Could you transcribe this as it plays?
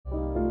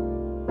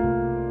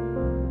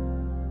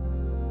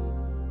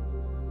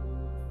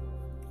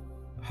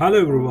Hello,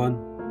 everyone.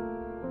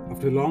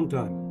 After a long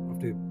time,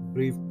 after a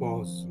brief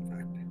pause, in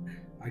fact,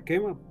 I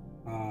came up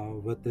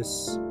with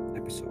this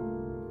episode.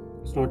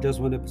 It's not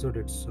just one episode,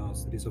 it's a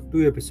series of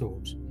two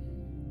episodes.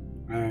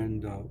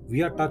 And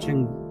we are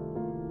touching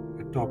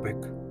a topic,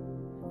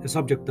 a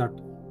subject that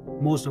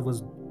most of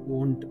us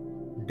won't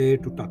dare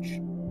to touch.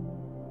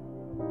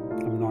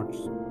 I'm not,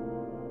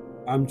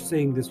 I'm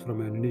saying this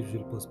from an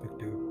individual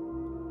perspective,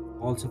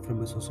 also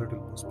from a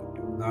societal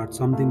perspective. That's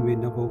something we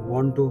never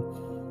want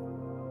to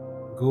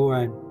go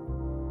and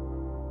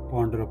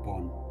ponder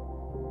upon.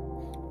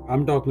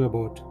 I'm talking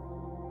about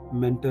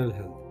mental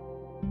health,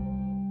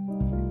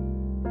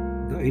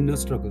 the inner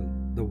struggle,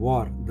 the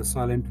war, the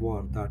silent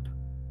war that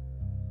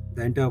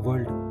the entire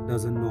world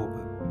doesn't know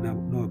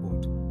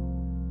about.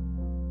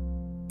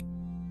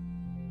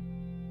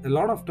 A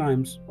lot of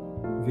times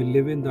we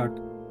live in that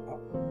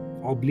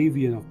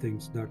oblivion of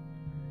things that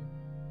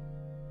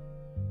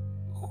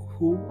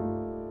who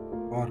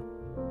or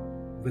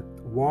with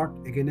what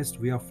against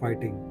we are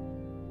fighting,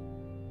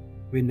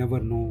 we never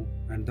know,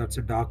 and that's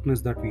a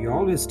darkness that we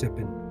always step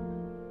in.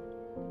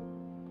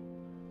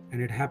 And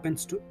it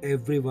happens to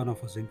every one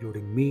of us,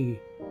 including me,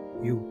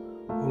 you,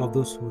 all of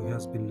those who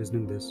has been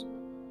listening this.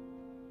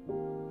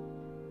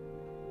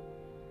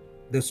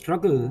 The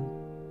struggle,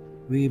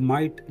 we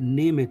might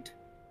name it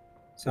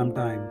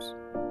sometimes,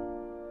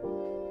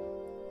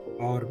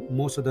 or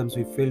most of them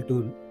we fail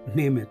to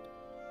name it.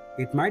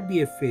 It might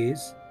be a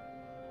phase,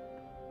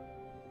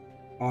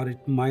 or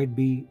it might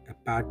be a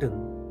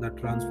pattern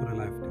that runs for a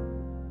lifetime.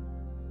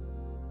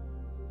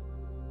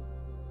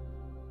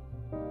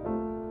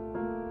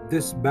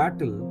 This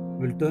battle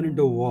will turn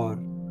into a war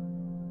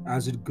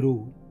as it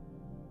grew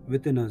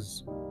within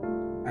us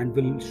and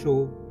will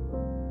show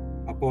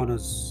upon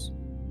us,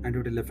 and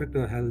it will affect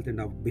our health and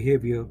our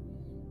behavior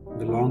in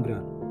the long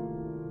run.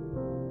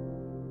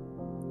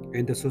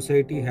 And the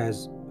society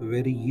has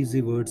very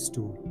easy words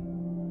to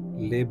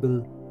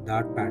label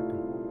that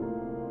pattern.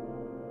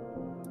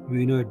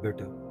 We know it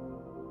better.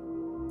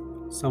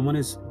 Someone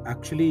is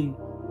actually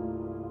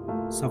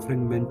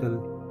suffering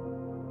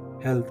mental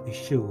health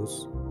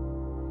issues,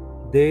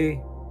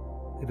 they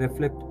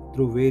reflect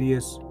through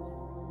various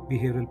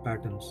behavioral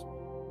patterns.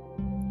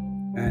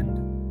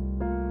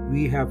 And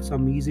we have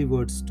some easy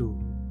words to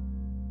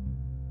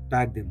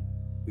tag them.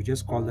 We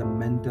just call them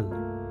mental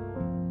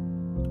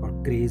or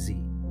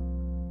crazy.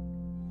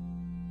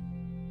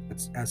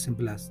 It's as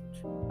simple as that.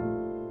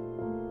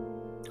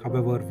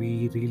 However,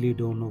 we really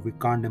don't know, we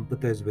can't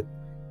empathize with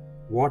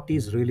what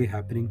is really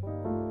happening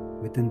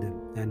within them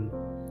and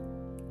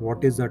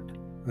what is that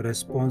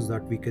response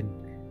that we can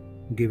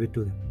give it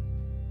to them.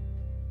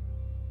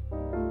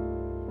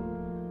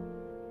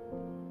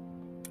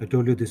 I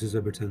told you this is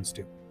a bit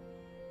sensitive.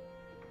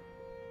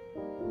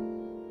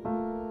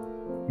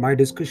 My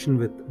discussion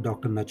with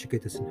Dr.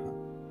 Nachiketa Sinha,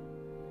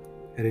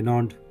 a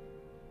renowned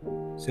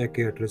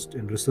psychiatrist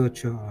and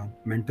researcher on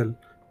mental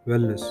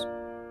wellness.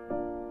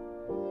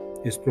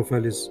 His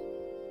profile is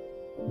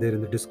there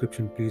in the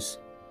description. Please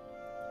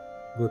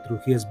go through.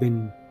 He has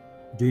been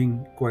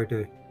doing quite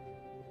a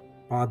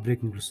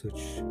path-breaking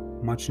research,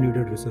 much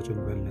needed research on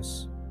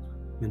wellness,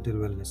 mental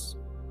wellness.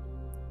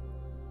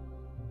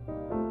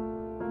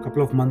 A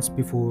couple of months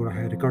before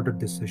I recorded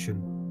this session,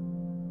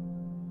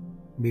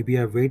 maybe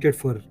I waited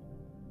for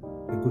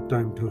a good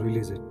time to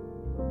release it.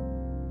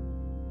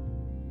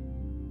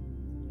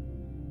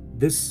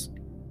 This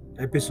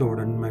episode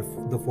and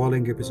the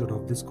following episode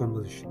of this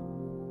conversation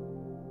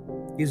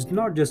is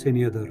not just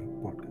any other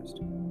podcast.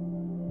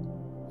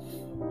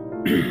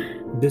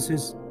 This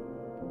is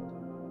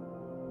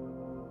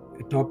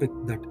a topic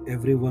that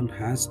everyone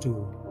has to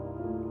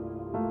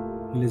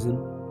listen,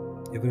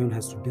 everyone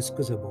has to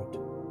discuss about,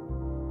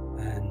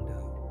 and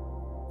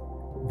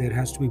there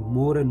has to be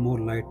more and more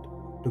light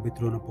to be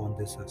thrown upon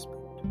this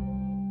aspect,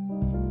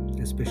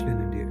 especially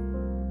in India.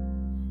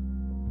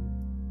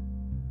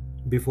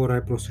 Before I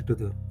proceed to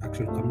the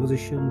actual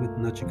conversation with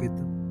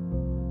Nachiketa,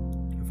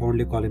 I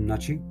fondly call him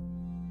Nachi.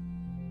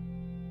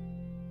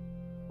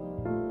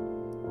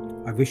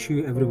 I wish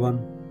you everyone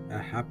a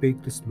happy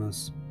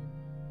Christmas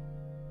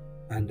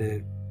and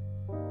a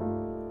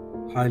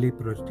highly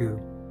productive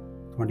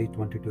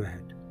 2022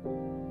 ahead.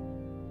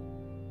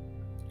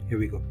 Here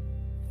we go.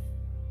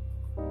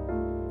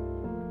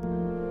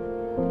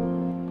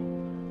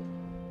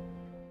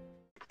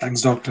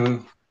 Thanks,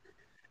 Doctor.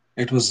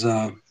 It was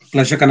a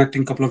pleasure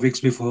connecting a couple of weeks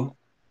before.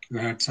 We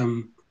had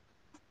some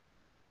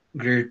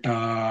great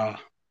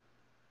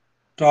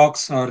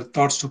talks or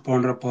thoughts to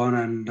ponder upon,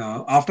 and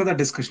after that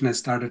discussion, I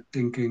started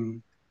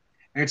thinking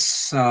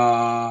it's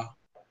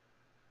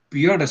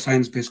beyond a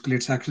science. Basically,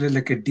 it's actually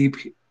like a deep,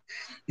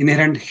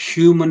 inherent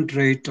human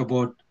trait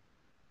about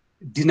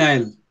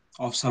denial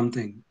of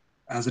something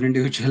as an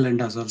individual and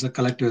as also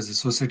collective as a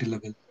society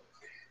level.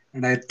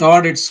 And I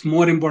thought it's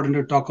more important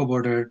to talk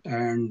about it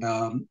and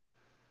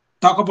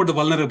talk about the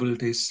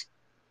vulnerabilities.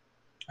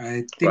 I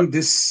Right. think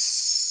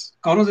this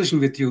conversation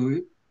with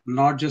you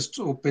not just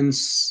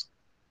opens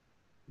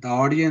the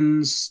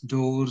audience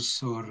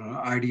doors or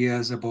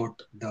ideas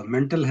about the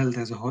mental health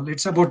as a whole.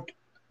 It's about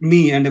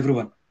me and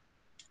everyone.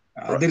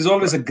 Right, There is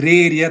always right. a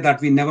gray area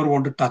that we never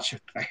want to touch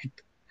it, right?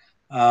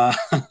 Uh,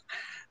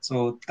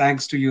 so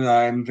thanks to you,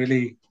 I'm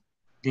really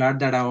glad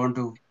that I want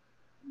to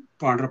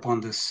ponder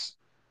upon this.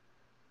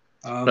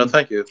 No, Um,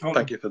 thank you. oh,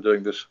 Thank you for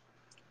doing this.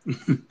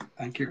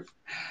 thank you.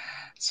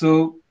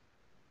 So,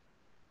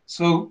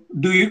 so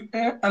do you,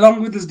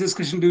 along with this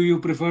discussion, do you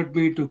prefer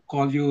me to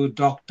call you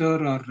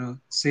Doctor or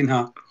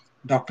Sinha,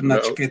 Doctor No,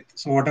 Nachket?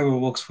 So whatever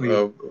works for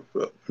you.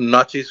 uh,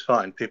 Nachi's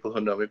fine. People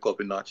who know me call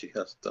me Nachi.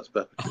 That's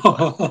perfectly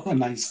fine.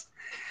 Nice.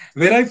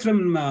 Where are you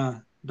from,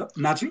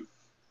 Nachi?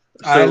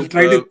 I'll So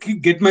try to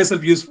get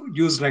myself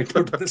used right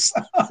out of this.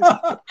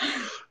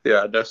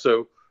 yeah, no,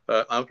 so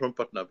I'm from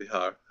Patna,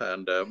 Bihar,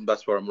 and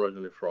that's where I'm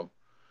originally from.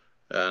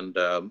 And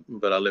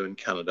but I live in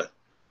Canada,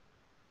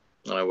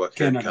 and I work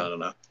here in Canada. Canada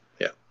now.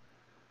 Yeah,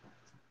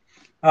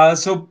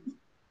 So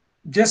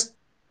just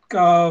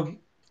uh,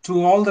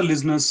 to all the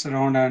listeners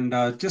around,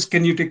 and just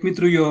can you take me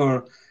through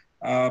your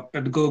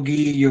pedagogy,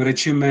 your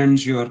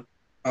achievements, your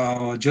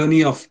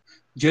journey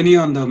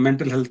on the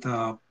mental health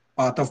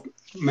path of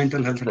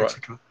mental health and right,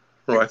 etc.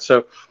 right.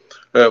 So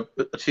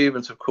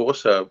achievements, of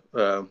course,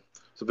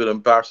 it's a bit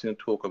embarrassing to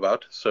talk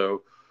about.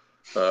 So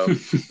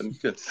and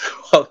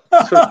well,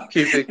 so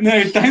keeping No,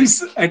 at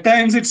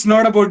times it's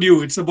not about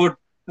you, it's about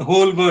the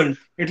whole world,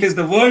 at least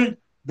the right, world,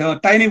 the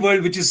tiny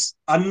world which is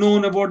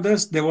unknown about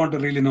this, they want to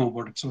really know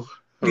about it, so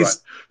right.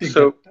 please take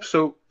that.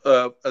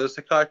 As a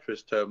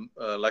psychiatrist,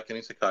 like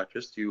any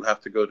psychiatrist, you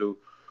have to go to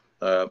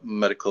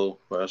medical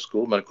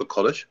school, medical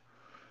college,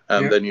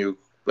 and Yeah.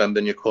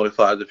 then you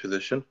qualify as a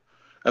physician,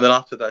 and then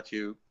after that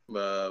you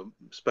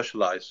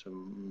specialize.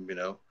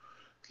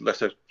 Let's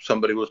say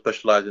somebody will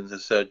specialize in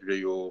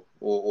surgery or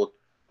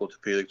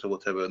orthopedics or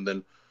whatever,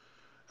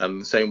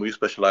 and the same we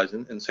specialize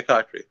in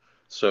psychiatry.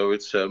 So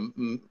it's a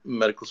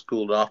medical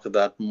school, and after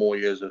that, more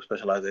years of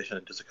specialization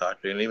into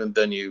psychiatry, and even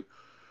then you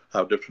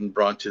have different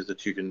branches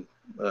that you can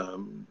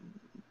um,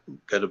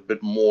 get a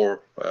bit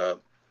more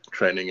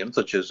training in,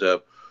 such as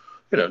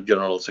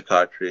general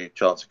psychiatry,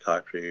 child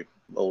psychiatry,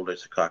 old age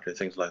psychiatry,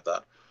 things like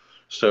that.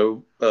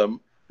 So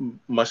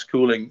my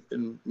schooling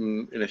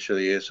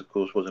initially is, of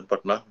course, was in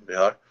Patna,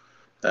 Bihar,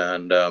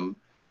 and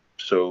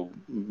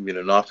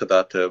after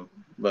that,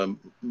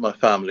 my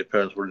family,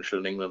 parents were initially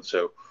in England.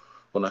 So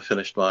when I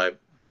finished my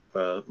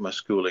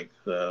schooling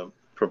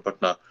from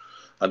Patna,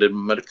 I did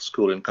medical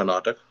school in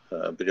Karnataka,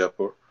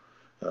 Bijapur,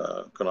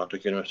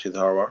 Karnataka University,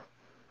 Dharwad.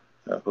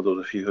 For those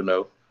of you who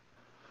know,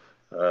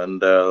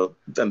 and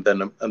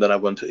then I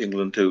went to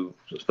England to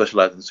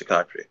specialize in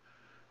psychiatry.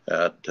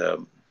 At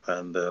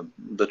and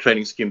The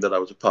training scheme that I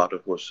was a part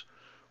of was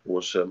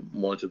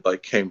monitored by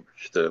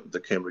Cambridge,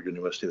 the Cambridge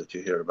University that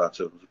you hear about.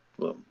 So it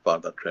was part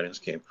of that training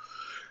scheme.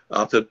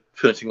 After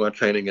finishing my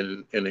training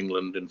in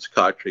England in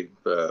psychiatry,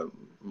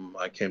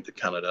 I came to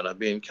Canada, and I've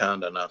been in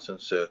Canada now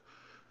since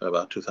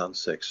about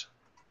 2006.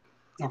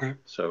 Okay.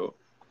 So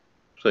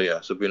so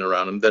I've been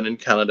around, and then in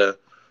Canada,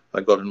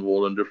 I got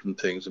involved in different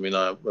things. I mean,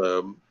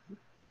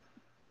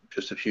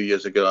 just a few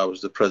years ago, I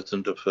was the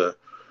president of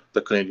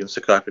the Canadian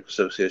Psychiatric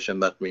Association.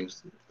 That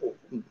means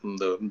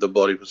the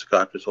body for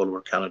psychiatrists all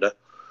over Canada.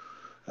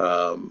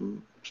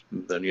 Um,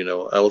 then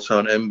I also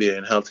have an MBA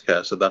in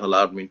healthcare, so that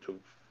allowed me to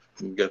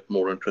get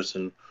more interest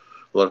in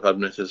a lot of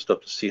administrative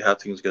stuff to see how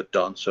things get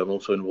done. So I'm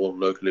also involved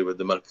locally with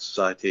the Medical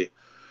Society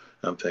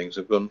and things.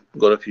 I've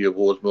got a few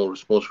awards.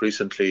 Most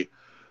recently,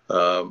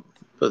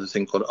 there's a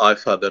thing called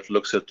IFA that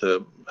looks at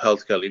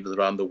healthcare leaders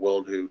around the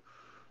world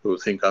who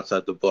think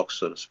outside the box,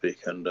 so to speak.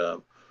 And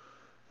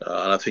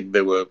I think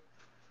they were,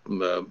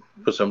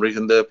 for some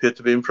reason, they appeared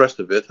to be impressed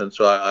with it. And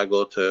so I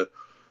got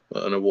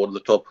an award of the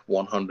top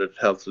 100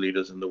 health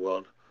leaders in the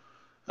world.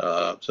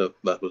 So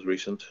that was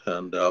recent.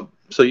 And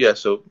so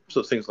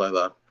things like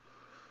that.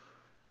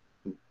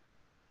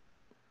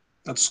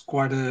 That's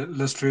quite a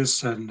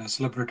illustrious and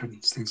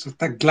celebrated thing. So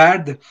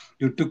glad that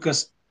you took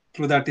us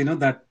through that,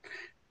 that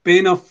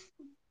pain of,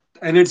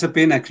 and it's a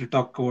pain actually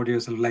talk about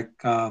yourself like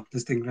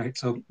this thing, right?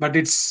 So, but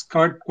it's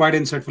quite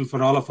insightful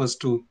for all of us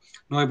to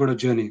know about a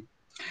journey.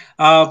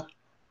 Uh,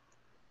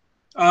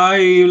 I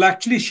will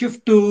actually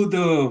shift to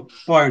the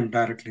point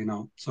directly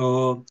now.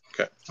 So,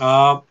 Okay.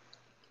 uh,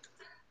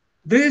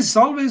 there is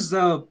always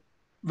where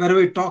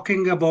we're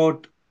talking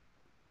about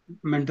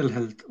mental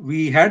health,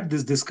 we had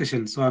this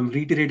discussion. So I'm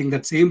reiterating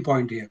that same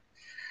point here.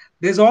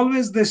 There's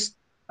always this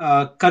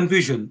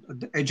confusion,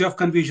 the edge of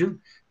confusion.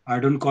 I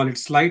don't call it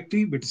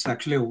slightly, but it's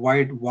actually a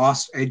wide,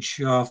 vast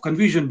edge of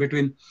confusion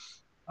between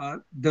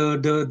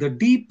the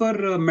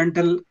deeper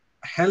mental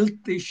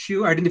health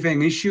issue,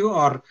 identifying issue,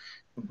 or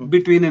Mm-hmm.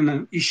 between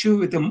an issue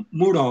with a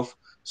mood off.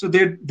 So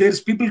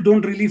there's people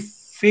don't really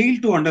fail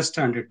to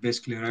understand it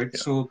basically, right? Yeah.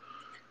 So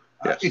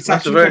Yes. it's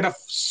That's a actually very kind of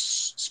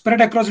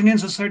spread across Indian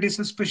societies,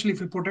 especially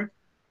if you put it.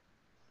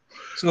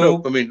 no.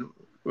 I So mean,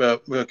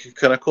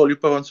 can I call you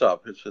Pawan Saab?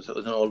 It's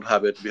an old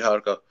habit.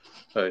 Bihar ka.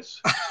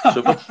 Yes.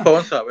 So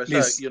Pawan Saab,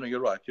 please. you're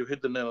right. You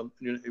hit the nail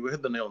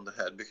on the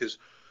head because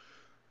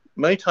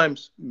many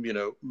times,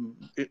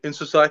 in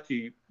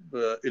society,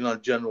 in our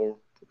general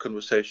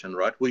conversation,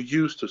 right, we're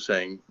used to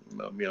saying,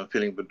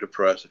 feeling a bit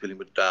depressed, feeling a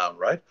bit down,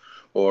 right,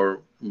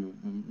 or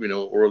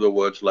or other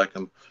words like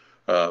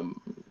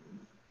um,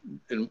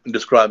 in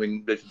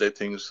describing day-to-day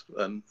things.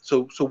 And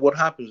so what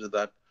happens is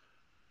that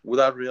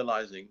without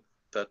realizing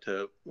that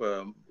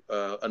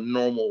a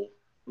normal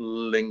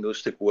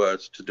linguistic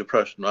words to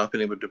depression, I'm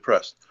feeling a bit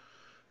depressed,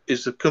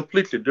 is a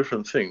completely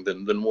different thing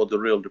than what the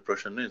real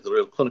depression is, the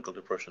real clinical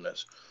depression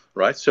is,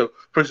 right? So,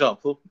 for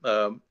example,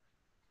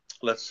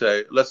 let's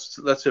say,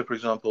 for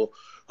example,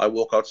 I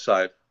walk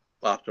outside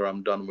after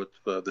I'm done with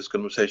this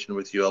conversation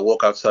with you. I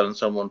walk outside and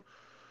someone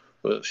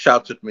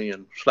shouts at me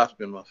and slaps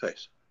me in my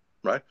face,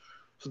 right?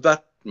 So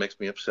that makes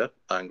me upset,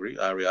 angry.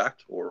 I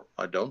react or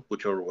I don't,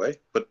 whichever way.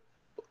 But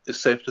it's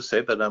safe to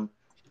say that I'm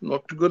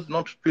not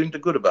feeling too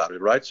good about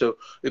it, right? So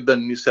if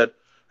then you said,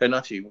 "Hey,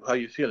 Nati, how are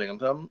you feeling?"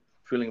 I'm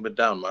feeling a bit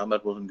down, man.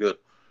 That wasn't good,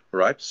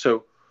 right?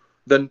 So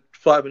then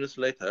 5 minutes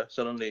later,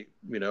 suddenly,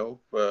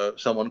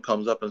 someone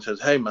comes up and says,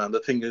 "Hey, man, the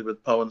thing is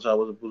with Pawan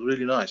was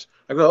really nice."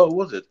 I go, "Oh,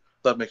 was it?"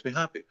 That makes me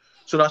happy.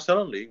 So now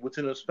suddenly,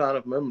 within a span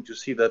of a moment, you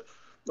see that,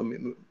 I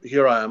mean,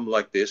 here I am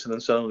like this, and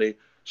then suddenly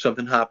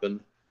something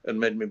happened and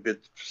made me a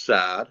bit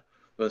sad.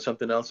 Then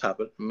something else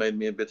happened and made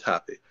me a bit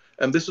happy.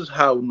 And this is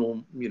how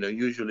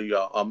usually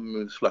our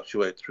moods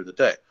fluctuate through the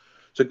day.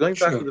 So going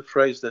back to Sure. the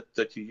phrase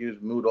that you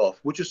use, mood off,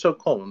 which is so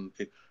common,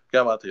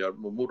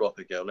 mood off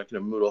again, like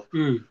mood off.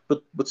 Mm.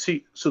 But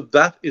see, so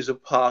that is a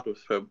part of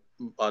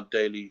our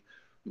daily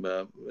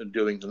uh,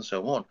 doings and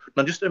so on.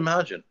 Now just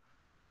imagine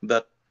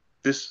that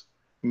this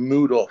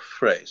mood off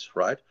phrase,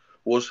 right,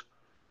 was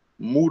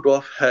mood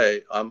off.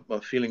 Hey, I'm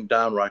feeling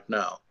down right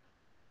now.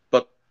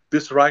 But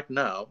this right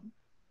now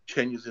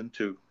changes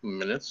into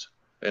minutes,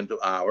 into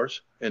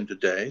hours, into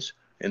days,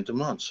 into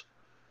months,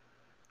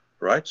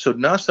 right? So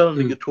now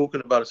suddenly Mm. you're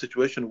talking about a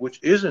situation which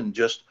isn't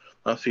just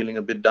I'm feeling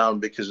a bit down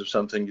because of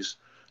something just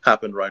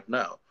happened right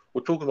now.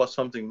 We're talking about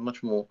something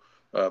much more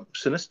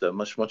sinister,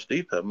 much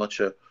deeper,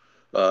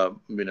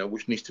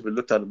 which needs to be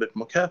looked at a bit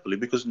more carefully.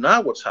 Because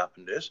now what's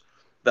happened is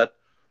that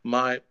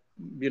my,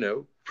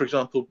 for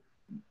example,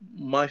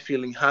 my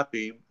feeling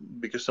happy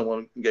because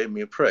someone gave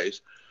me a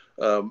praise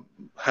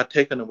had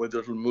taken away the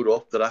little mood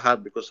off that I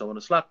had because someone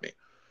had slapped me.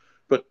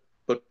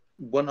 But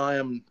when I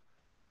am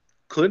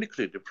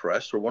clinically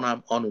depressed or when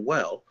I'm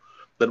unwell,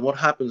 then what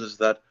happens is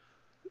that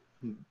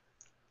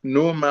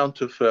no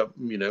amount of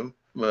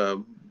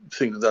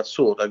things of that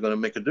sort are going to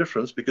make a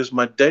difference because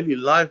my daily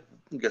life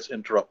gets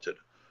interrupted.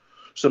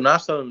 So now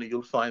suddenly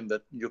you'll find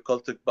that your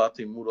cultic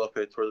bati mood off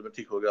it for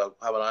the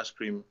have an ice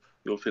cream,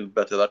 you'll feel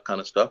better, that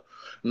kind of stuff.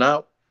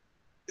 Now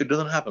it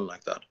doesn't happen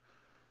like that.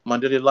 My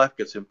daily life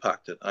gets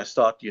impacted. I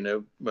start,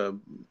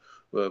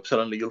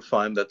 suddenly you'll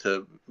find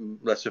that,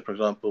 let's say, for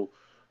example,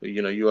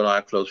 you and I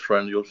are close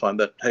friends. You'll find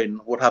that, hey,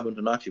 what happened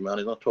to Nachi, man?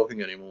 He's not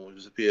talking anymore. He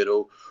disappeared.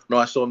 Oh, no,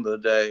 I saw him the other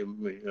day.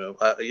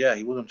 Yeah,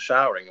 he wasn't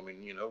showering. I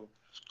mean,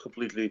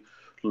 completely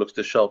looks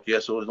disheveled.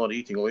 Yes, or he's not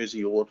eating, or is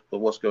he, or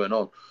what's going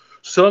on?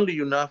 Suddenly,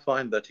 you now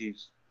find that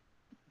he's,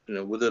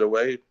 withered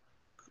away,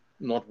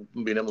 not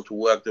being able to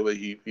work the way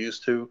he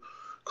used to,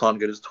 can't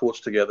get his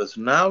thoughts together.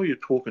 So now you're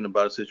talking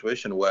about a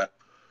situation where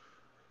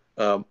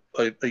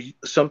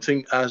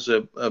something as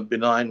a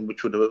benign,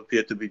 which would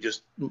appear to be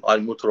just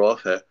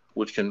al-mutrafe,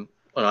 which an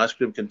ice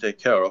cream can take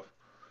care of,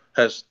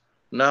 has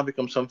now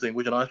become something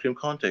which an ice cream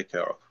can't take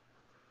care of.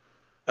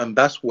 And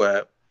that's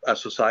where,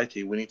 as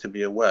society, we need to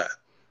be aware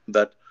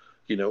that,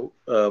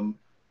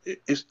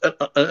 is an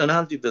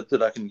analogy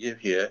that I can give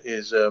here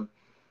is,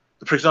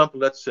 for example,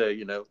 let's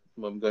say,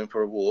 I'm going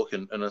for a walk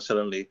and I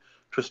suddenly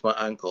twist my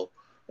ankle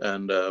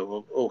and,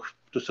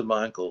 twisted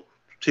my ankle.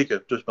 ठीक है,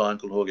 twist my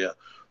ankle हो गया.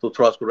 तो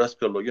थोड़ा उसको rest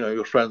कर लो.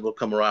 Your friends will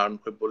come around,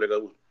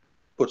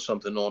 put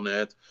something on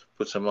it,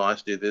 put some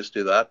ice, do this,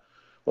 do that.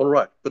 All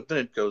right, but then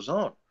it goes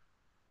on.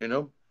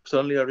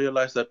 Suddenly I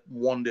realized that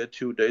 1 day,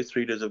 2 days,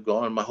 3 days have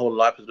gone, and my whole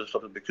life is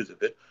disrupted because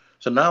of it.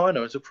 So now I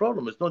know it's a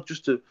problem. It's not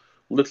just a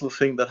little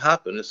thing that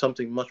happened. It's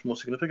something much more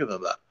significant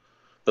than that.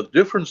 The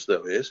difference,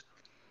 though, is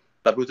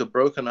that with a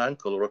broken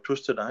ankle or a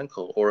twisted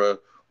ankle or a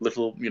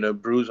little,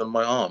 bruise on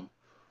my arm,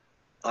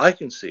 I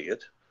can see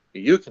it,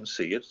 you can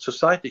see it,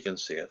 society can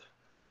see it,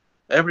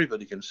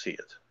 everybody can see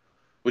it,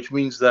 which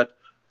means that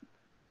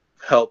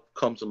help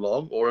comes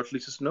along or at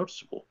least it's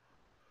noticeable.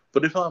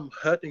 But if I'm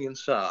hurting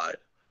inside,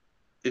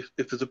 if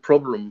there's a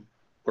problem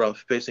where I'm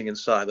facing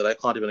inside that I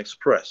can't even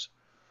express,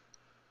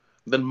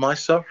 then my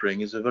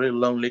suffering is a very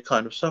lonely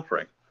kind of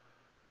suffering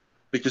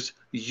because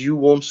you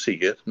won't see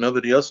it,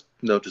 nobody else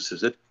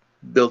notices it.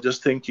 They'll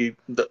just think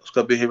that's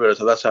got behavior,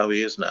 so that's how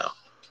he is now.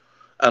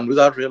 And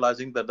without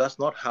realizing that that's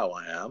not how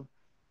I am,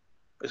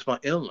 it's my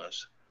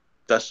illness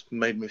that's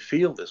made me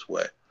feel this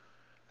way.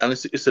 And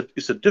it's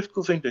a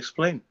difficult thing to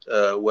explain,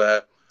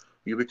 where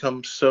you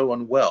become so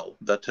unwell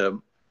that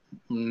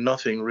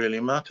nothing really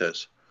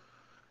matters.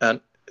 And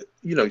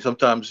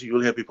sometimes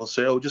you'll hear people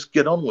say, "Oh, just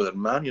get on with it,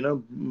 man.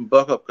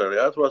 Buck up,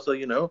 career." So I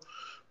say,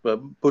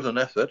 put an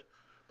effort.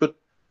 But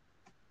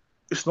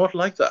it's not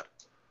like that.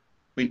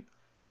 I mean,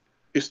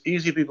 It's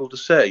easy people to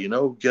say,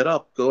 get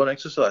up, go and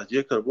exercise,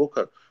 ye kar, wo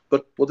kar.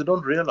 But what they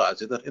don't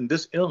realize is that in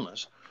this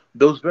illness,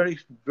 those very,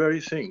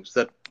 very things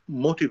that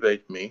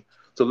motivate me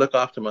to look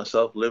after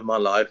myself, live my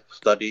life,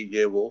 study,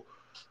 ye wo,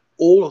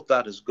 all of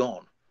that is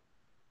gone.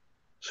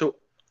 So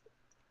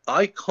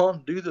I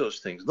can't do those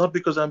things, not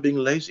because I'm being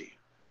lazy,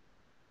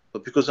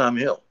 but because I'm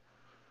ill.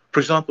 For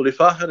example,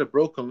 if I had a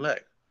broken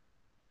leg,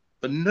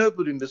 then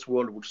nobody in this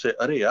world would say,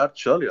 "Arey yaar,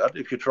 chal yaar,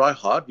 if you try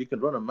hard, you can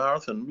run a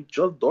marathon.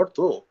 Chal daud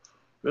to.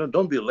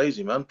 Don't be a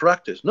lazy man.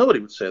 Practice." Nobody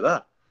would say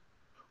that.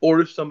 Or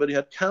if somebody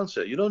had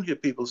cancer, you don't hear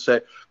people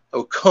say,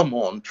 "Oh, come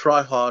on,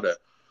 try harder.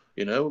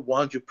 Why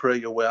don't you pray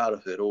your way out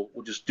of it, or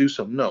just do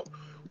some." No.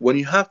 When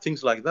you have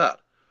things like that,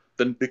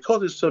 then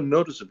because it's so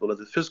noticeable as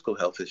a physical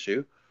health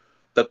issue,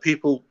 that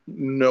people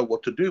know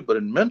what to do. But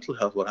in mental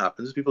health, what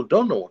happens is people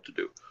don't know what to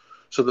do.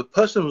 So the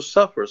person who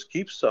suffers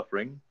keeps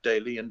suffering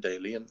daily and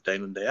daily and day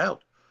in and day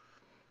out.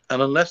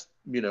 And unless,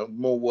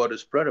 more word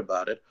is spread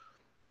about it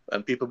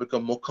and people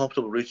become more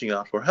comfortable reaching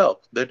out for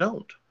help, they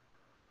don't.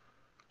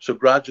 So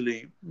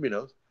gradually,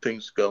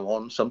 things go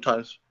on.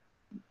 Sometimes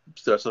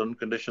there are certain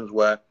conditions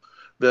where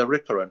they're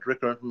recurrent.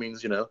 Recurrent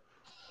means,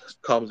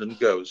 comes and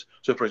goes.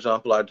 So, for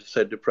example, I'd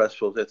say depressed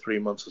for, say, 3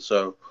 months or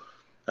so,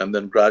 and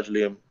then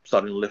gradually I'm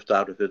starting to lift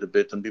out of it a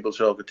bit, and people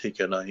say, "Oh,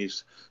 Katika, now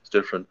it's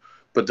different."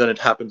 But then it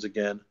happens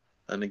again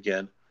and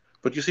again.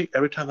 But you see,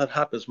 every time that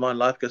happens, my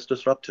life gets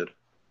disrupted.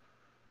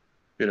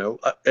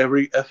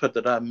 Every effort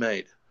that I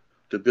made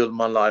to build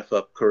my life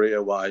up,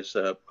 career-wise,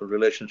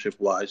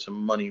 relationship-wise,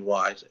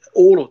 money-wise,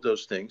 all of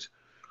those things,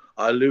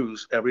 I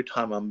lose every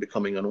time I'm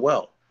becoming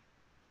unwell.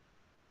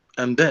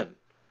 And then,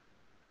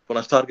 when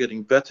I start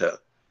getting better,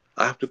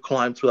 I have to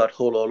climb through that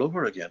hole all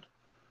over again.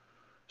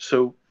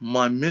 So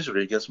my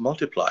misery gets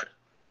multiplied.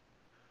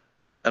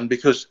 And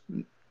because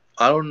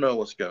I don't know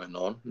what's going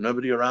on,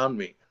 nobody around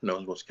me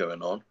knows what's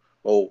going on,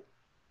 or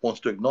wants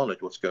to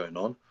acknowledge what's going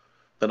on,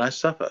 then I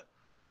suffer.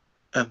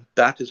 And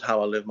that is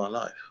how I live my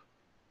life.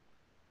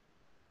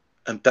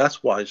 And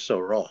that's why it's so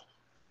wrong,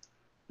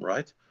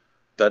 right?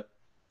 That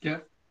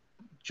Yeah.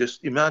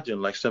 just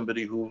imagine like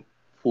somebody who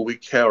we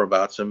care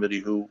about, somebody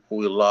who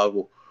we love,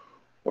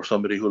 or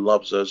somebody who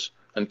loves us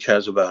and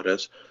cares about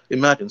us.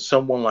 Imagine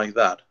someone like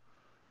that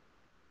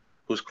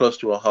who's close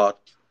to our heart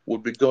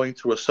would be going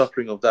through a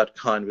suffering of that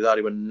kind without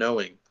even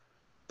knowing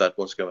that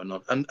what's going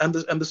on. And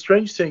the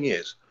strange thing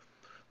is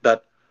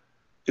that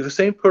if the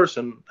same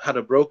person had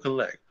a broken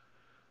leg,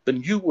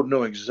 then you would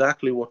know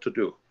exactly what to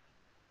do.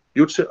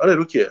 You'd say, "All right,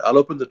 okay, I'll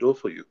open the door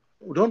for you.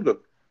 Don't go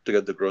to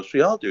get the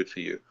grocery. I'll do it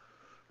for you."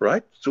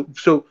 Right?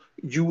 So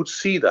you would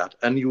see that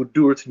and you would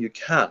do everything you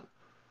can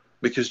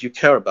because you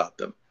care about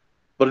them.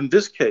 But in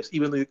this case,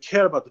 even though you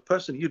care about the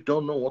person, you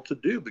don't know what to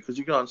do because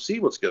you can't see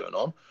what's going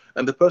on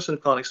and the person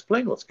can't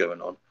explain what's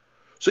going on.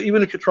 So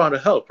even if you're trying to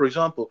help, for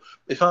example,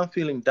 if I'm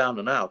feeling down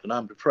and out and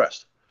I'm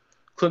depressed,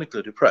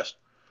 clinically depressed,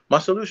 my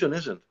solution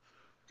isn't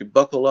you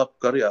buckle up,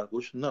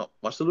 no.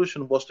 My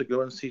solution was to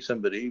go and see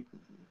somebody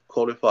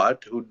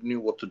qualified who knew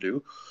what to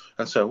do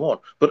and so on.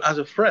 But as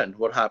a friend,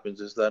 what happens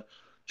is that,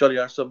 Charlie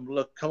asks them,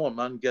 "Look, come on,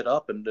 man, get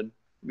up." And then,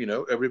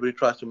 everybody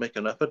tries to make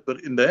an effort.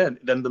 But in the end,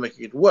 then they're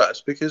making it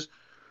worse because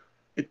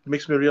it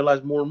makes me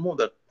realize more and more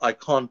that I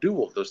can't do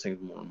all those things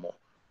more and more.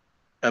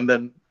 And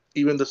then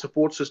even the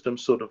support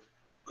systems sort of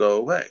go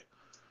away.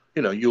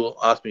 You'll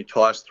ask me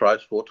twice,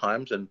 thrice, 4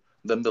 times, and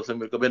then they'll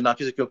think,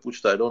 Nachi se kyun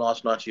puchta hai? Don't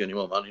ask Nachi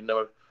anymore, man. He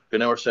never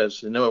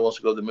wants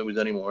to go to the movies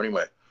anymore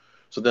anyway.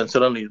 So then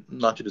suddenly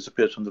Nachi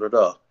disappears from the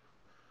radar.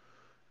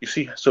 You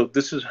see, so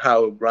this is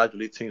how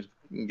gradually things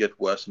get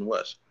worse and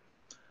worse.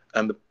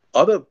 And the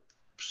other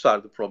side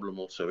of the problem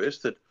also is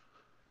that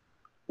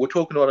we're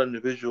talking about an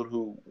individual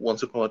who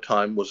once upon a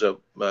time was a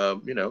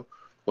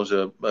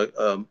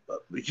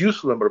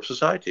useful member of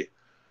society.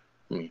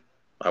 I mean,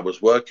 I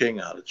was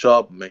working, I had a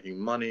job, making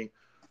money,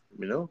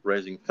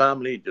 raising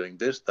family, doing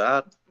this,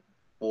 that,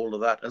 all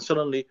of that. And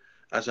suddenly,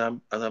 as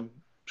I'm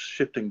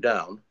shifting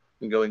down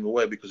and going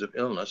away because of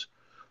illness,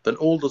 then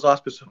all those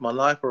aspects of my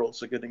life are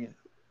also getting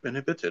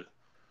inhibited.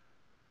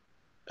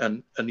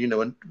 And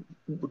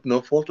with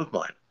no fault of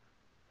mine.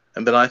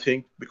 And then I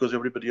think because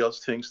everybody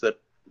else thinks that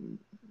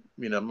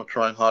I'm not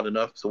trying hard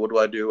enough, so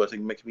what do? I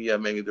think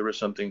maybe there is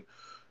some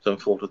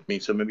fault with me,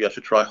 so maybe I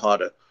should try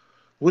harder,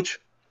 which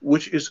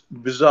is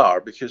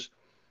bizarre because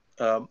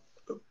um,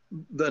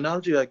 the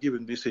analogy I give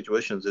in these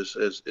situations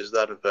is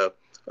that of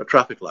a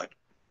traffic light.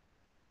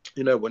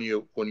 When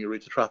you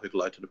reach a traffic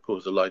light, and of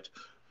course the light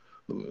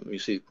you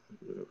see,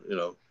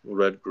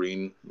 red,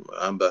 green,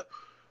 amber.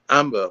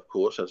 Amber, of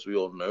course, as we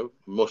all know,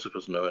 most of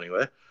us know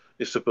anyway,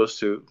 is supposed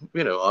to,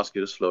 ask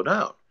you to slow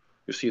down.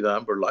 You see the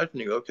amber light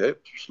and you go, okay,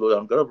 slow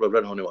down,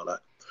 red hone wala.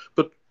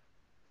 But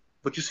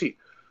but you see,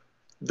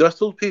 there are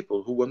still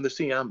people who, when they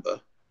see amber,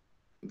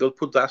 they'll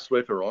put the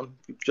accelerator on,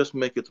 just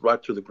make it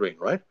right to the green,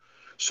 right?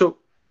 So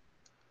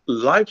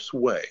life's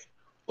way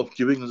of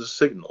giving us a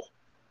signal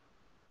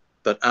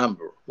that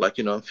amber, like,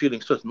 I'm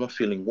feeling stressed, I'm not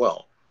feeling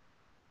well.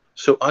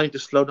 So I need to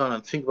slow down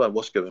and think about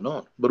what's going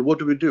on. But what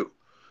do?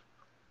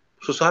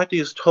 Society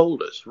has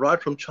told us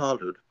right from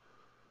childhood,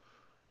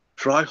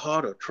 Try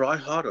harder, try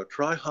harder,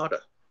 try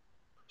harder.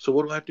 So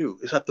what do?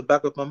 It's at the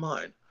back of my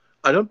mind.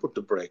 I don't put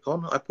the brake on.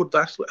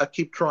 I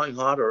keep trying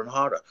harder and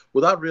harder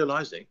without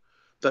realizing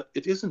that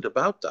it isn't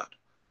about that.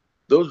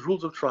 Those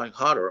rules of trying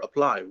harder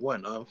apply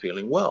when I'm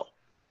feeling well.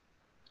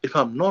 If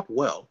I'm not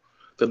well,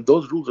 then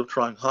those rules of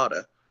trying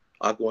harder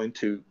are going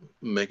to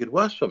make it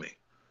worse for me.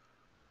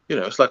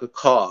 It's like a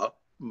car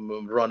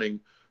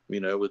running,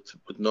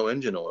 with no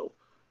engine oil.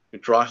 You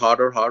try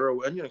harder, harder,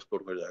 engine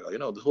explode.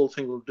 The whole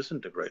thing will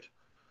disintegrate.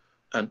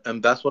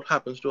 And that's what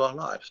happens to our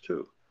lives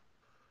too.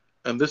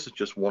 And this is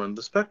just one in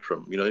the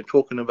spectrum. You're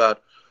talking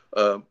about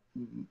uh,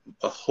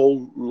 a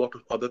whole lot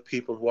of other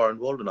people who are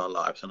involved in our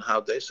lives and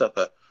how they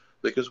suffer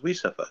because we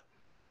suffer.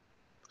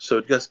 So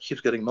it just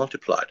keeps getting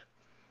multiplied.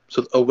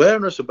 So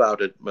awareness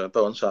about it,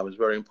 Pawan Sam, is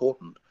very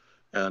important.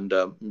 And,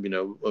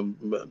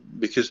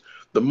 because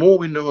the more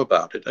we know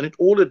about it, and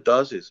all it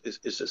does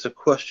is a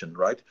question,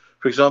 right?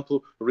 For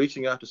example,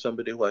 reaching out to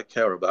somebody who I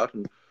care about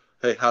and,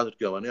 hey, how's it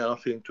going? Yeah, I'm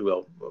not feeling too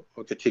well.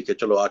 Okay, ठीक है,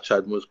 चलो आज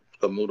शायद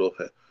मुझका mood off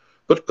है.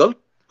 But कल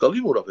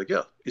ही mood off है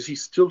क्या? Is he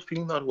still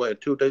feeling that way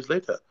 2 days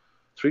later?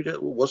 3 days?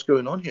 What's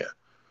going on here?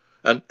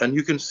 And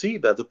you can see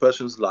that the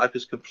person's life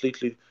is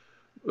completely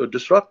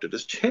disrupted.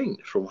 It's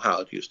changed from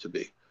how it used to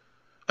be.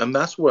 And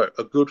that's where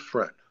a good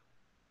friend,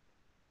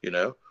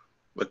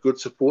 a good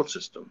support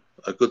system,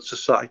 a good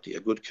society, a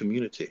good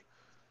community,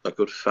 a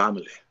good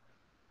family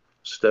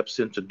steps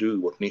in to do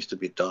what needs to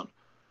be done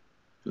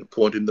and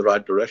point in the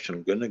right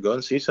direction. Go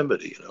and see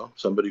somebody,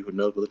 somebody who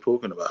knows what they're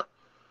talking about.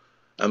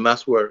 And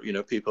that's where,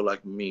 people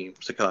like me,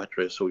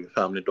 psychiatrists or your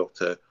family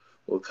doctor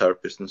or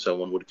therapist and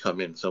so on would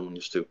come in. Someone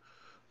used to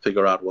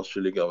figure out what's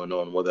really going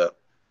on, whether,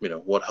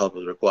 what help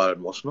is required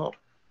and what's not.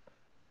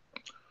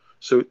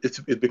 So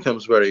it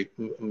becomes very,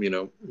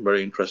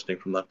 very interesting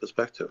from that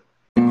perspective.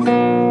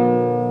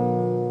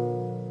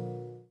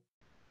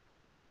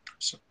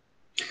 So,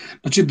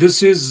 actually,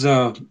 this is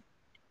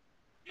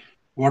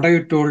what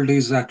I told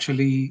is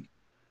actually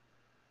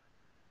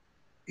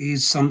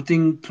is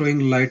something throwing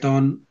light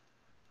on,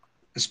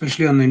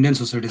 especially on Indian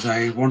societies.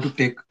 I want to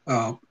take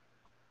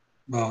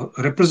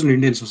represent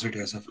Indian society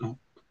as of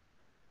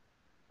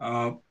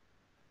now.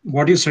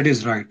 What you said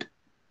is right.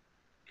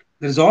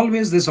 There is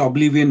always this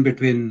oblivion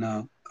between.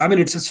 I mean,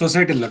 it's a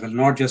societal level,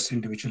 not just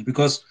individual.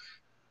 Because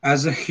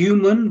as a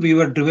human, we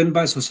were driven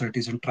by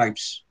societies and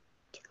tribes.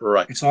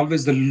 Right. It's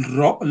always the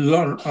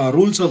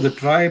rules of the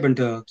tribe and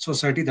the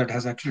society that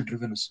has actually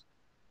driven us.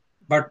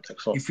 But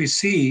Excellent. if we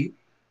see,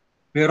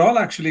 we're all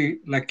actually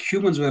like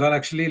humans, we're all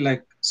actually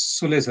like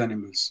soulless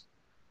animals.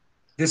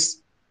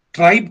 This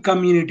tribe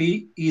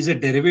community is a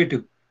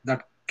derivative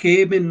that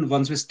came in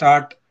once we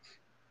start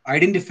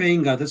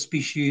identifying other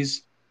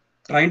species,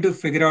 trying to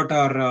figure out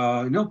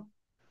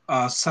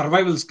our,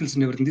 survival skills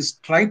and everything. This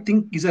tribe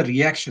thing is a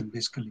reaction,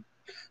 basically.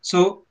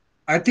 So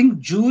I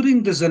think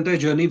during this entire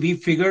journey, we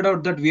figured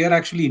out that we are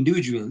actually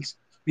individuals.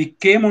 We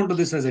came onto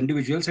this as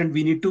individuals, and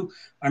we need to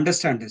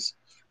understand this.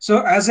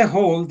 So as a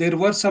whole, there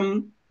were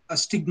some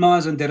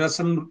stigmas and there are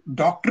some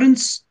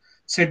doctrines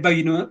set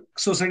by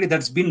society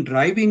that's been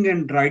driving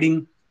and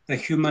riding the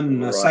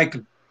human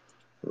cycle.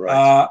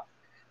 Right.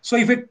 So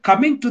if we're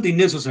coming to the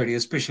Indian society,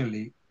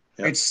 especially,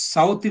 Yeah. it's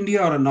South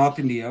India or North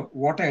India,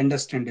 what I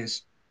understand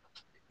is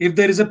if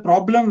there is a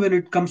problem when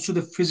it comes to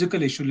the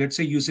physical issue, let's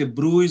say you say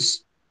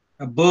bruise,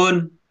 a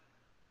burn,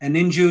 an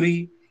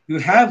injury, you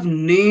have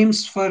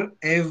names for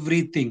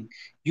everything.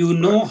 You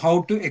know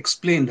how to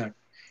explain that.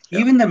 Yeah.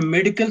 Even the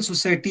medical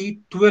society,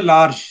 to a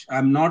large,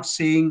 I'm not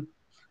saying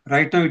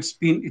right now it's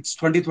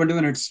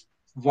 2021, it's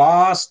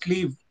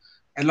vastly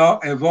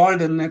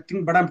evolved and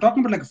everything, but I'm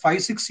talking about like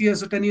 5, 6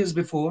 years or 10 years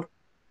before.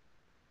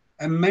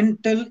 A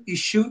mental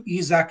issue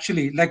is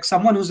actually like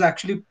someone who's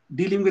actually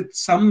dealing with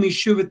some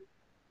issue with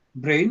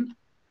brain,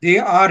 they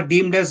are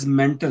deemed as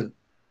mental.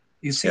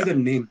 You see the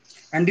name,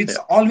 and it's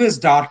always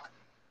dark.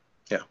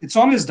 Yeah. It's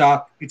always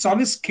dark. It's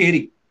always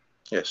scary.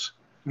 Yes.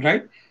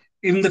 Right?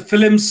 In the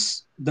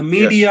films, the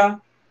media,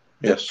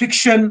 the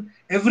fiction,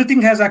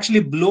 everything has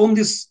actually blown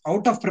this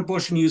out of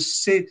proportion. You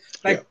say,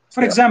 like,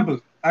 for example,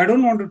 I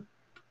don't want to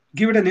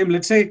give it a name.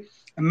 Let's say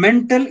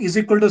mental is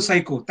equal to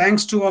psycho.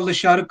 Thanks to all the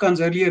Shah Rukh Khan's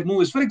earlier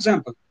movies, for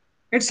example.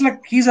 It's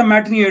like he's a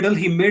matinee idol.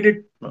 He made it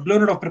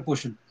blown out of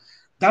proportion.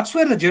 That's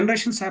where the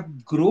generations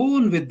have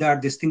grown with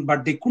this thing,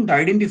 but they couldn't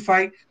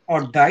identify or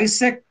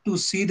dissect to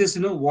see this,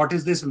 what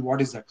is this and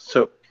what is that.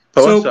 So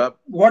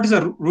what is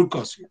the root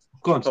cause?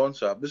 Pawan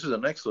Saab, this is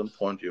an excellent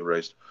point you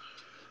raised.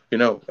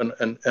 And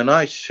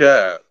I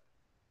share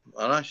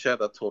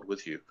that thought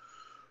with you.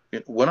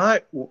 When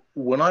I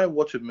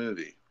watch a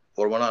movie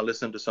or when I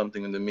listen to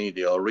something in the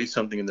media or read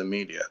something in the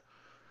media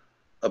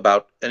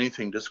about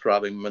anything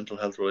describing mental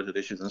health related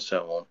issues and so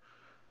on,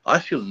 I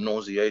feel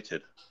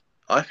nauseated.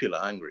 I feel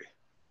angry.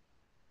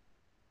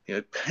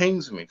 It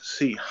pains me to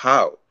see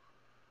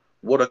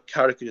what a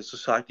caricature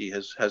society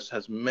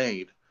has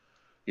made.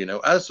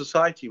 As a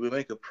society, we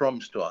make a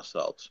promise to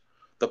ourselves.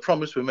 The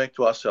promise we make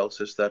to ourselves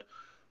is that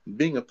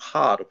being a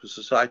part of a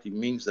society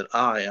means that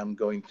I am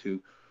going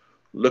to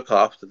look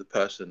after the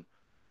person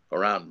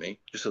around me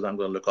just as I'm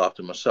going to look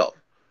after myself.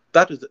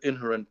 That is the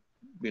inherent,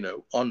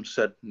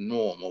 unsaid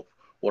norm of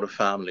what a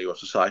family or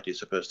society is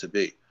supposed to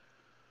be.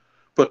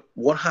 But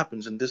what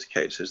happens in this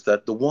case is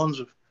that those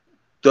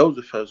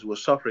of us who are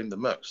suffering the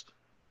most,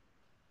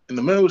 in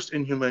the most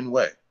inhumane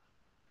way,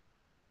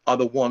 are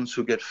the ones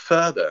who get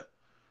further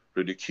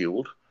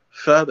ridiculed,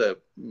 further,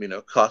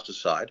 cast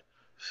aside,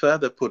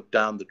 further put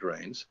down the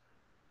drains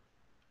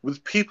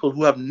with people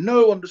who have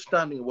no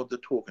understanding of what they're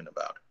talking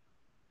about,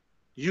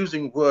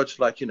 using words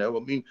like,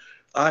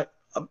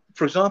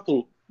 for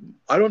example,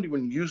 I don't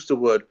even use the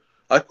word,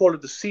 I call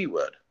it the C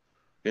word,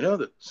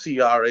 the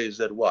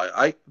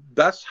CRAZY.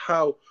 That's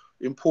how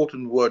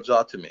important words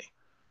are to me.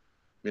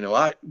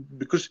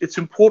 Because it's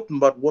important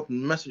about what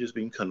message is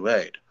being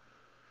conveyed.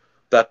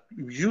 That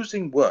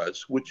using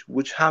words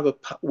which have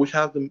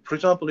them, for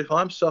example, if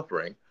I'm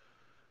suffering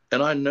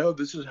and I know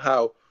this is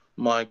how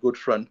my good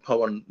friend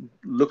Pawan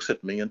looks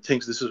at me and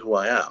thinks this is who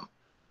I am,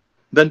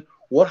 then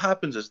what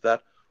happens is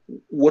that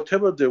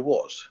whatever there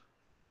was,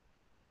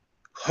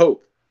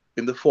 hope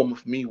in the form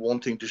of me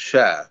wanting to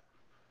share,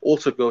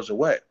 also goes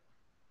away.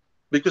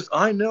 Because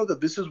I know that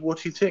this is what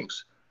he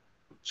thinks.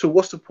 So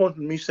what's the point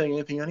in me saying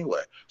anything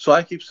anyway? So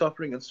I keep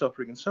suffering and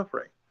suffering and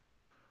suffering,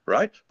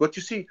 right? But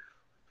you see,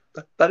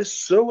 that is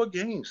so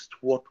against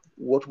what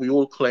we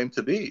all claim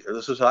to be as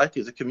a society,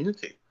 as a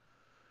community,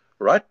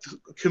 right?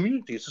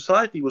 Community,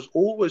 society was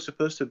always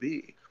supposed to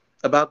be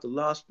about the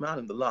last man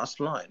in the last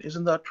line.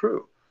 Isn't that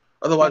true?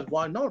 Otherwise,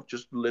 why not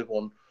just live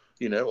on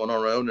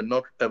our own and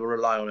not ever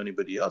rely on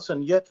anybody else?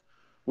 And yet,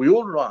 we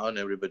all rely on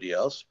everybody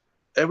else.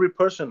 Every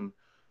person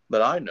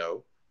that I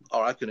know,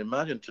 or I can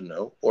imagine to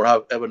know, or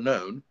have ever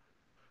known,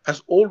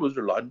 has always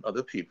relied on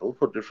other people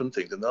for different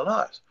things in their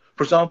lives.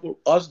 For example,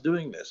 us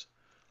doing this,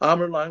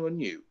 I'm relying on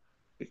you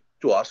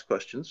to ask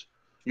questions.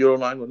 You're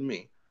relying on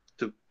me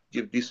to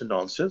give decent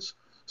answers.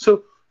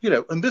 So,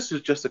 and this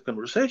is just a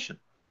conversation.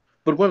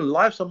 But when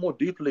lives are more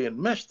deeply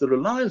enmeshed, the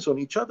reliance on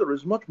each other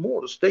is much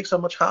more. The stakes are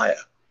much higher.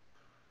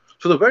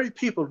 So the very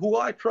people who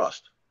I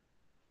trust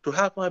to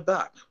have my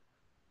back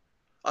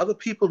are the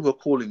people who are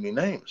calling me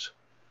names.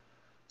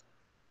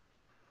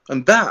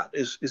 And that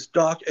is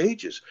dark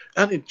ages.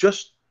 And it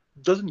just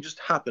doesn't just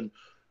happen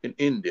in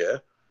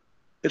India.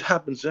 It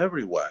happens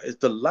everywhere. It's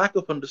the lack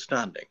of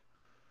understanding.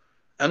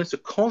 And it's a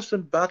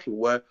constant battle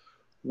where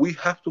we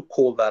have to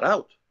call that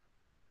out.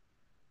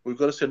 We've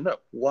got to say, no,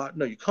 why?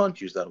 No, you can't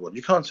use that word.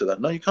 You can't say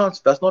that. No, you can't.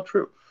 That's not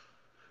true.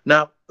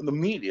 Now, the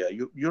media,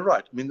 you're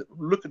right. I mean,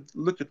 look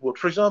at what,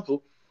 for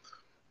example,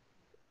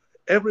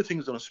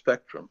 everything's on a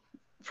spectrum.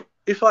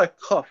 If I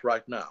cough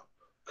right now,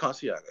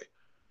 Kasiage,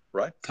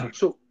 right? Correct.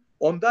 So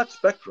on that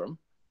spectrum,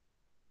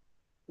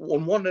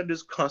 on one end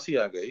is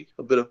Kasiage,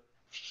 a bit of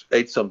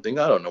ate something,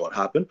 I don't know what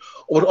happened.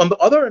 Or on the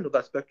other end of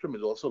that spectrum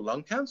is also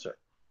lung cancer.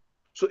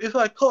 So if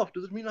I cough,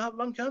 does it mean I have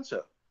lung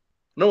cancer?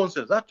 No one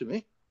says that to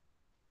me.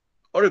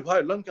 Or if I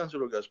have lung cancer,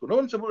 no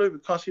one says,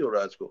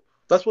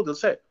 that's what they'll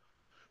say.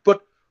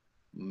 But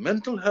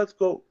mental health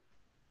को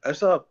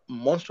ऐसा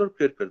monster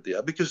create कर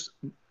दिया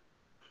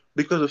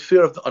because of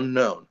fear of the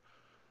unknown.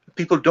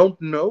 People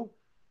don't know,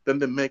 then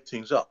they make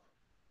things up,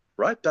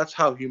 right? That's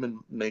how human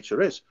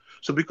nature is.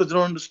 So because they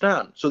don't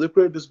understand, so they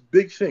create this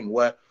big thing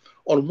where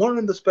on one end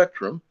of the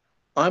spectrum,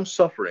 I'm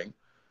suffering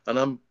and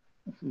I'm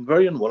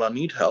very unwell, I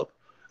need help.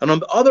 And on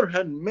the other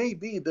hand,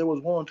 maybe there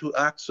was one or two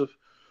acts of,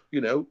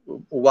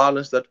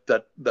 violence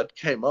that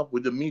came up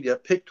with the media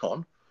picked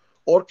on,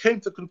 or came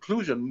to the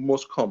conclusion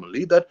most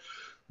commonly that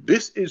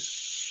this is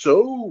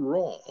so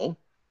wrong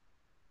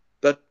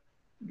that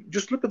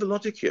just look at the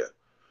logic here.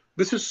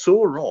 This is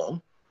so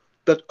wrong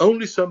that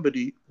only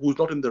somebody who's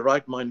not in the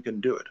right mind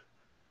can do it.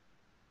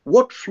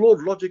 What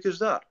flawed logic is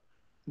that?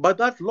 By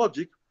that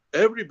logic,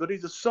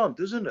 everybody's a sant,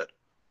 isn't it?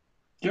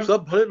 Yeah.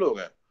 Sab bhale log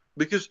hain.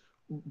 Because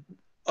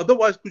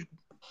otherwise,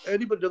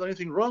 anybody does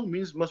anything wrong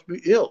means must be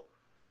ill.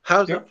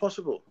 How is that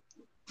possible?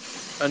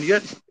 And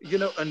yet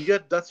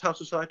that's how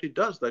society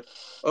does that.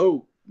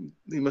 Oh,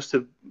 he must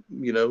have,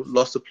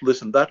 lost the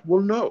police and that.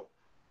 Well, no.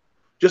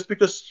 Just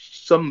because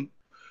some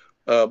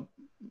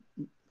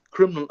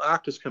criminal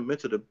act is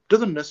committed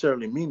doesn't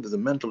necessarily mean there's a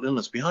mental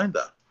illness behind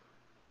that.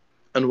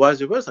 And vice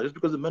versa. Just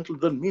because the mental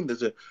doesn't mean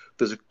there's going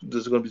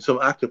to be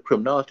some act of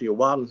criminality or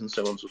violence and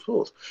so on and so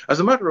forth. As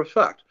a matter of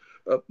fact,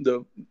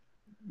 the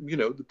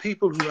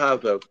people who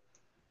have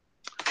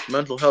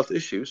mental health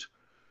issues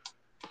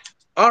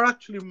are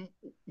actually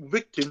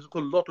victims of a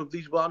lot of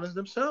these violence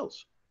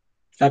themselves.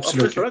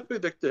 Absolutely.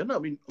 I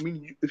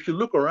mean, if you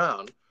look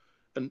around,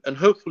 and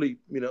hopefully,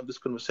 this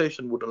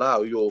conversation would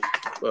allow your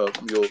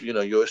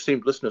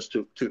esteemed listeners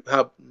to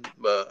have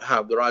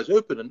their eyes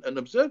open and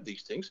observe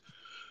these things.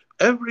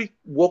 Every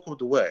walk of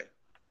the way,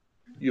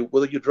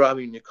 whether you're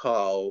driving in your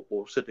car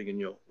or sitting in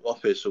your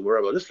office or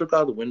wherever, just look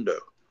out the window,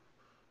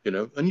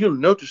 and you'll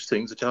notice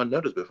things that you haven't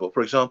noticed before.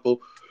 For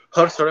example,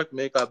 हर सड़क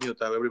में एक आदमी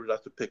होता है, everybody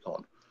has to pick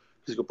on.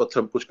 किसी को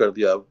पत्थर में कुछ कर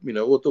दिया,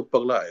 वो तो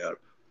पगला है यार.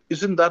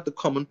 Isn't that the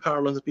common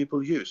parallel that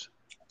people use?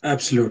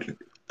 Absolutely.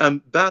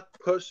 And that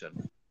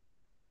person,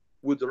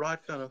 with the right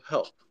kind of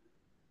help,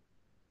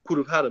 could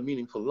have had a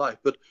meaningful life,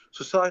 but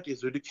society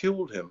has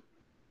ridiculed him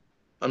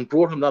and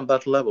brought him down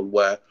that level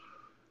where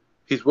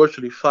he's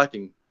virtually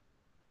fighting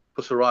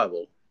for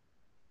survival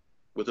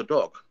with a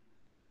dog.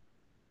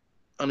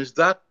 And is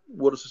that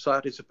what a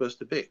society is supposed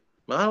to be?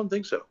 Well, I don't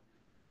think so,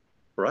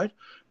 right?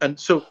 And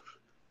so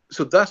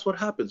that's what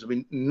happens. I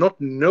mean, not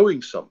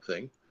knowing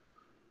something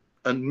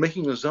and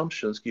making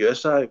assumptions.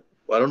 Yes, I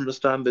don't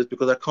understand this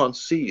because I can't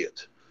see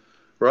it,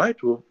 right?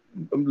 Well,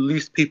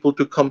 leads people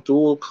to come to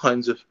all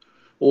kinds of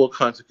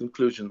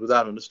conclusions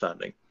without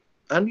understanding.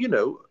 And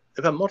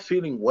if I'm not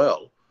feeling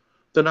well,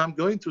 then I'm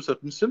going through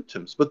certain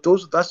symptoms. But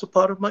that's a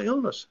part of my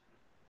illness.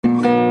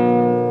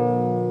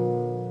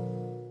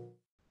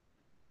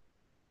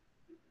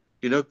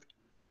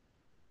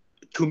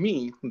 To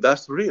me,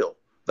 that's real.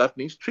 That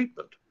needs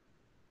treatment.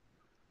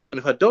 And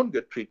if I don't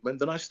get treatment,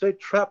 then I stay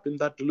trapped in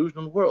that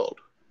delusional world.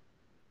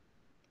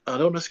 I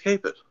don't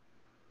escape it.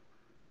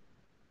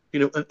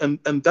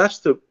 And that's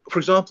for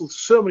example,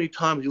 so many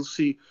times you'll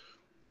see,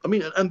 I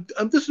mean,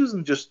 and this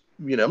isn't just,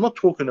 I'm not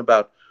talking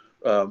about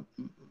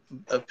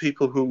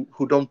people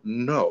who don't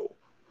know.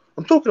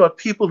 I'm talking about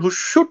people who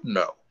should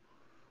know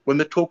when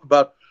they talk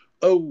about,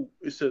 oh,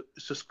 it's a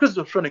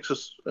schizophrenic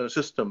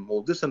system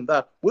or this and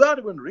that, without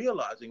even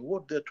realizing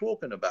what they're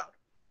talking about.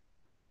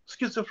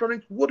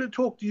 Schizophrenic, what they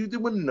talk to you, they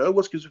wouldn't know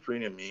what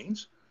schizophrenia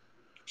means.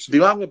 The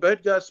Dimaag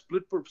bed guys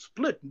split.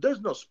 There's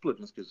no split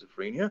in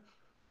schizophrenia.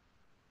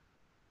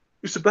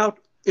 It's about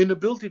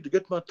inability to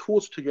get my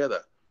thoughts together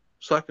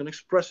so I can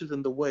express it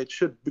in the way it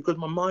should, because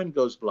my mind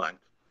goes blank.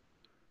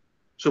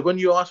 So when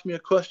you ask me a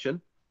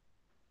question,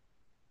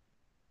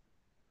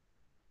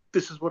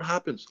 this is what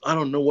happens. I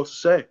don't know what to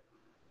say.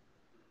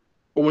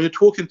 Or when you're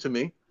talking to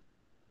me,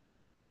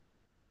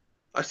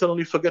 I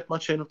suddenly forget my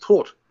chain of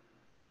thought.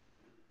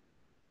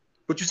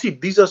 But you see,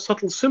 these are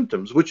subtle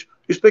symptoms, which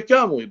इस पे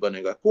क्या movie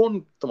बनेगा,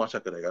 कौन तमाशा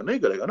करेगा, नहीं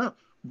करेगा ना.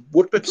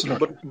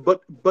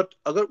 But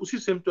अगर उसी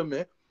symptom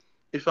में,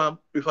 if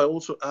I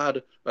also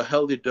add a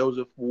healthy dose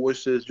of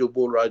voices, जो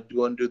बोल रहा है,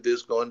 go and do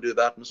this, go and do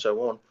that, and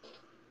so on,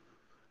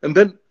 and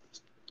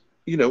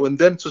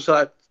then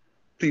society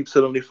people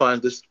suddenly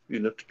find this,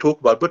 to talk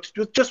about. But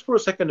just for a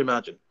second,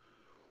 imagine,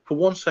 for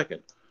 1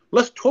 second,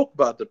 let's talk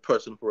about that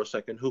person for a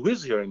second who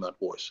is hearing that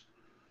voice.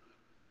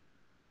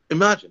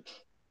 Imagine,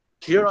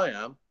 here I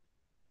am,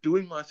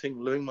 doing my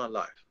thing, living my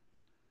life.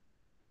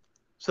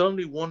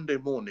 Suddenly, one day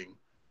morning,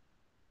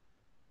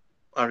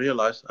 I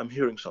realize I'm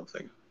hearing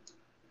something.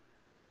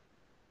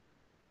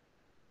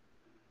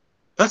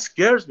 That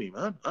scares me,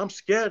 man. I'm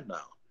scared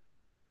now.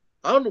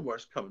 I don't know where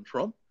it's coming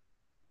from.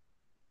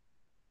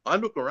 I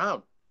look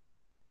around,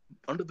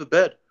 under the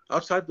bed,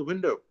 outside the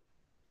window.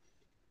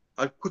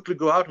 I quickly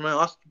go out and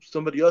I ask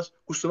somebody else,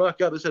 "Kuch suna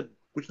kya?" They said,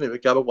 "Kuch nahi,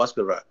 kya bakwas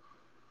kar raha hai?"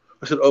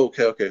 I said, "Oh,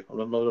 okay. I'm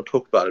not going to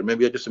talk about it.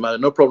 Maybe I just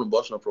imagine. No problem,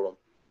 boss, no problem."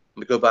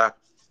 And they go back.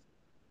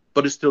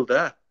 But it's still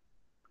there.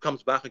 It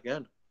comes back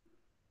again.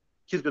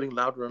 Keeps getting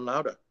louder and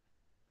louder.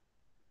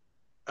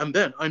 And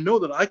then I know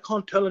that I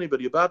can't tell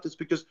anybody about this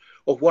because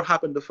of what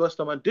happened the first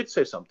time I did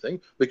say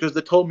something, because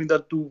they told me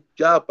that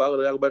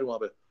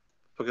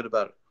forget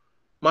about it.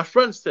 My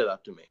friends say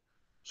that to me.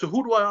 So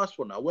who do I ask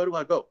for now? Where do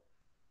I go?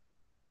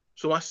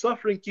 So my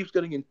suffering keeps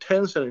getting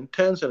intense and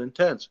intense and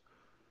intense.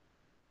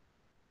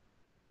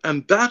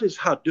 And that is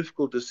how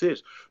difficult this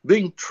is.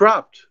 Being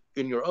trapped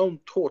in your own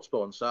thoughts,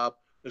 Pawan Saab,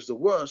 is the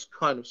worst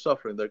kind of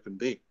suffering there can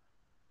be.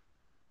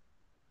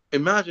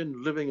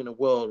 Imagine living in a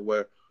world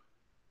where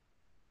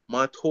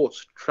my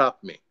thoughts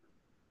trap me.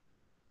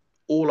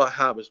 All I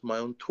have is my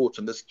own thoughts,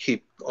 and this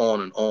keep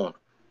on and on.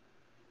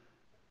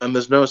 And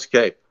there's no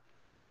escape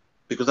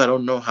because I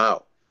don't know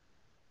how.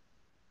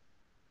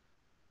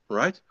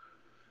 Right?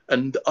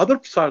 And the other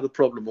side of the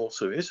problem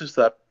also is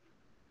that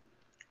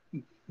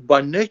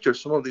by nature,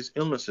 some of these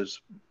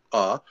illnesses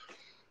are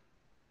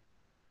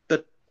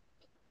that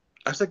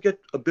as I get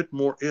a bit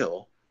more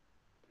ill,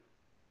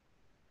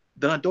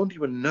 then I don't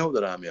even know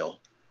that I'm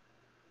ill.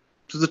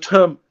 So the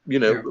term,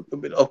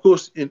 of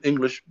course, in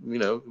English,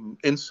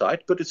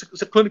 insight, but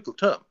it's a clinical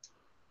term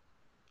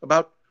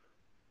about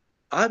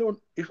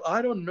if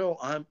I don't know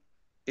I'm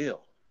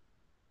ill,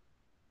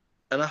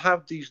 and I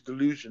have these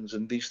delusions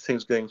and these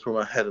things going through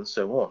my head and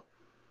so on.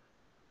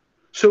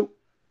 So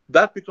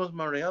that becomes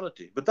my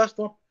reality. But that's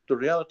not the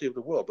reality of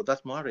the world, but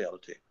that's my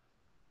reality.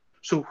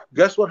 So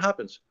guess what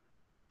happens?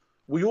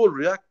 We all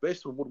react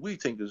based on what we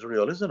think is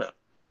real, isn't it?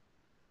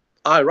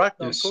 Right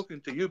now, yes. I'm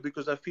talking to you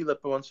because I feel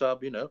that Pawan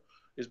Saab,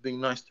 is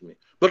being nice to me.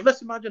 But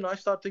let's imagine I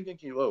start thinking,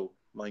 oh,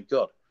 my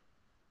God,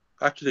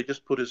 actually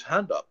just put his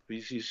hand up.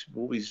 He's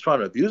trying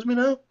to abuse me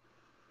now?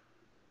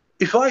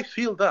 If I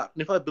feel that,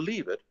 and if I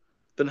believe it,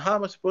 then how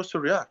am I supposed to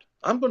react?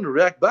 I'm going to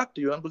react back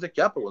to you. I'm going to say,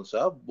 Kya Pawan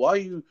Saab, why are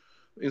you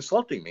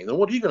insulting me? Then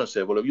what are you going to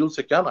say? Well, you'll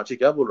say, I'm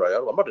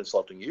not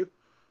insulting you.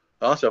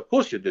 I said, of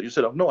course you did. You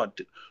said, oh, no, I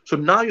did. So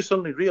now you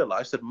suddenly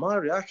realize that my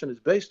reaction is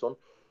based on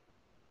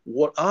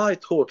what I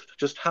thought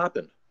just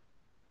happened,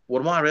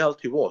 what my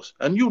reality was.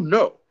 And you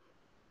know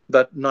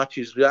that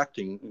Nachi's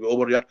reacting,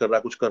 overreact kar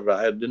raha, kuch kar raha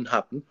hai, it didn't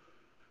happen.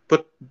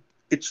 But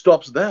it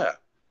stops there.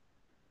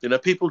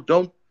 People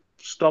don't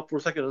stop for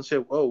a second and say,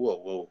 whoa, whoa,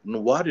 whoa. No,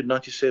 why did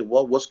not you say,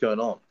 what's going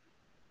on?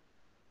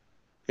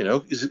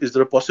 Is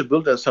there a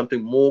possibility there's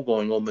something more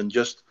going on than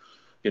just,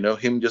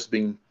 him just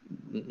being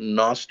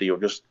nasty or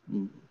just,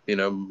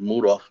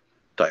 mood off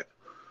type,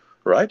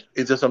 right?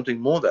 Is there something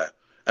more there?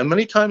 And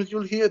many times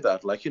you'll hear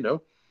that, like,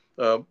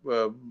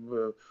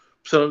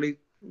 suddenly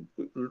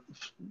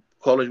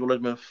college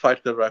will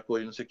fight the rap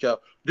and say,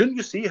 didn't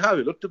you see how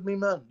he looked at me,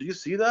 man? Do you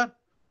see that?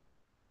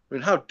 I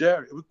mean, how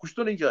dare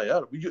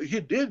he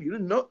did, you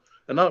didn't know.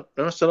 And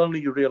now suddenly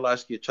you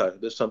realize,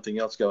 there's something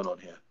else going on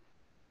here.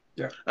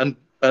 Yeah. And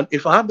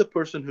if I'm the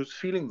person who's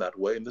feeling that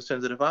way, in the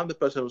sense that if I'm the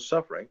person who's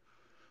suffering,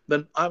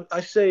 then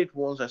I say it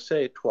once, I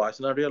say it twice,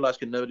 and I realize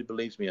nobody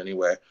believes me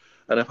anywhere.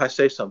 And if I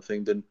say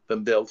something, then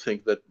they'll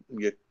think that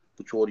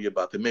you're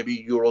about it. Maybe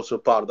you're also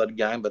part of that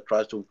gang that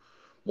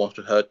wants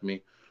to hurt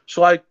me.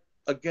 So I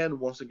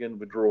once again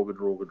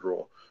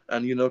withdraw.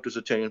 And you notice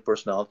a change in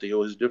personality.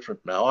 Oh, he's different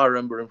now. I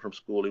remember him from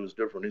school. He was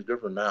different. He's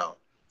different now.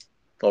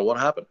 Well, what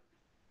happened?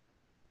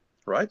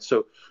 Right?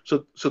 So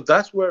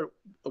that's where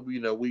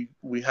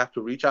we have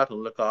to reach out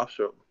and look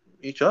after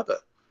each other,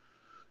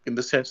 in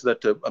the sense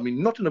that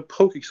not in a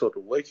pokey sort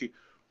of way,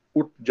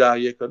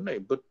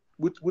 but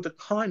with a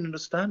kind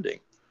understanding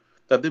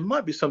that there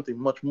might be something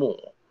much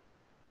more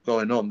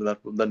going on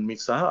than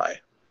meets the eye.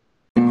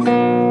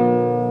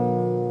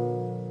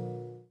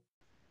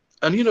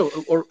 And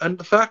and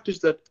the fact is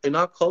that in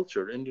our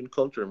culture, Indian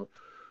culture,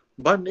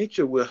 by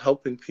nature we're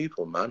helping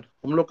people, man.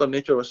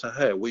 Nature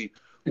we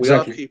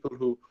Exactly. are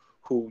people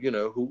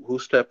who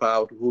step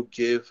out, who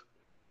give,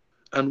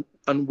 and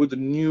with the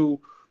new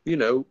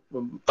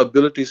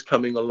abilities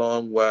coming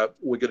along, where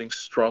we're getting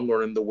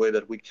stronger in the way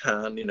that we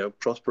can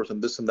prosper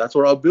and this and that. So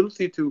our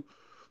ability to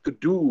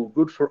do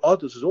good for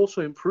others is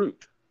also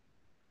improved.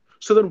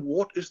 So then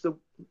what is the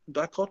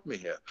dichotomy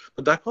here?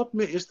 The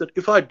dichotomy is that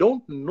if I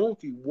don't know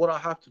what I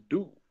have to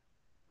do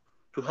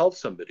to help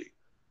somebody,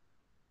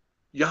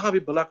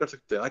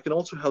 I can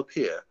also help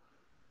here,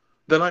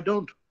 then I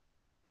don't.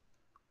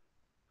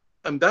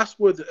 And that's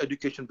where the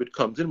education bit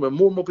comes in, where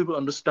more and more people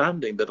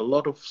understanding that a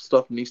lot of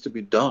stuff needs to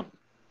be done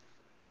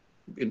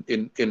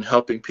in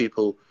helping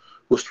people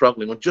who are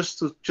struggling, or just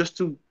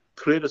to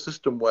create a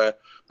system where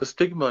the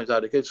stigma is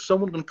eradicated. So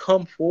someone can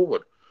come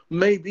forward.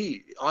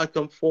 Maybe I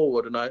come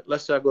forward and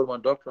let's say I go to my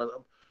doctor.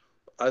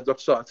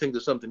 Doctor, I think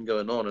there's something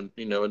going on,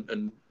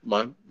 and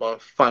my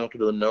final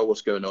to know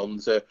what's going on,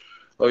 and say,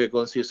 oh, you're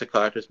going to see a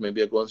psychiatrist.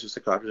 Maybe I go and see a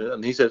psychiatrist,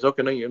 and he says,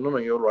 okay, no,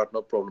 you're right,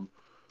 no problem.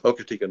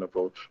 Okay, take it, no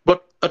problem.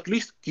 But at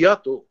least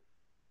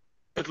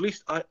at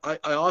least I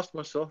asked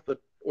myself that,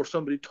 or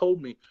somebody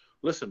told me,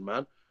 listen,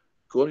 man,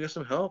 go and get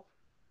some help.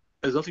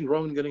 There's nothing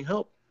wrong in getting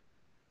help.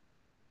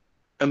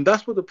 And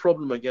that's where the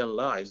problem again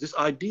lies. This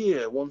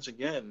idea, once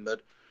again,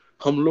 that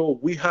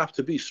we have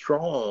to be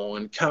strong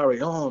and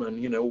carry on,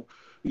 and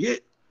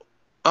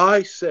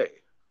I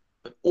say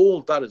that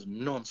all that is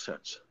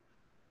nonsense.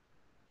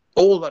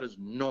 All that is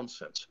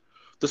nonsense.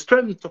 The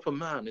strength of a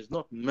man is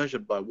not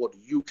measured by what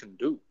you can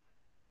do.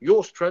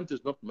 Your strength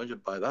is not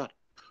measured by that.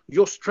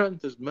 Your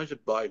strength is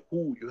measured by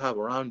who you have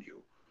around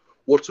you,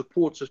 what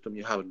support system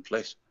you have in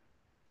place.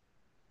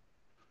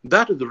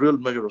 That is the real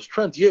measure of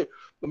strength. Yeah,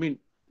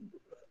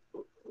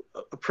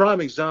 a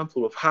prime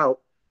example of how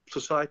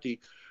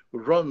society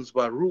runs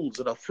by rules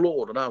that are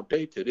flawed and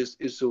outdated is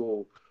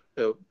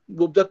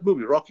that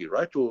movie Rocky,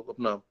 right?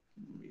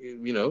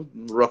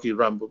 Rocky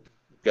Rambo.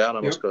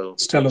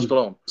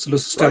 Stallone.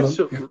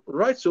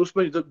 Right. So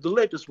the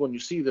latest one, you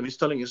see them, he's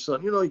telling his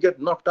son, you get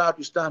knocked out,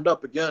 you stand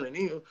up again,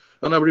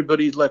 and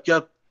everybody's like,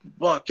 yeah,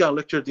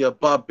 lecture the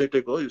Bob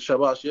bete ko,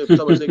 shabash, yeah,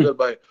 somebody say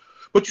goodbye.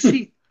 But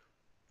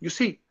you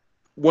see,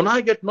 when I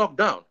get knocked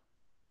down,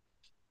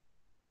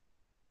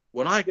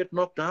 I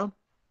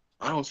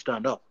don't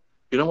stand up.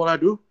 You know what I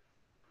do?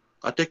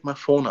 I take my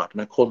phone out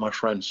and I call my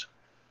friends.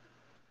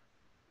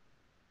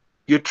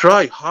 You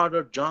try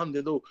harder, John.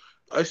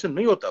 I said,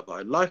 nahi hota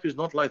bhai. Life is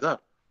not like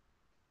that.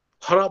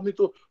 Har aadmi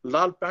to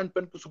lal pant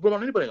pen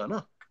Superman nahi banega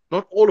na.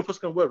 Not all of us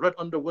can wear red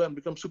underwear and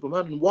become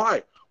Superman. And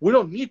why? We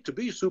don't need to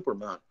be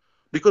Superman,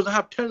 because I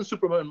have 10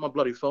 Superman in my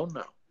bloody phone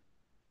now.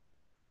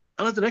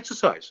 And as an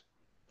exercise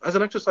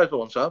for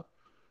oneself,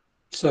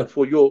 Sir.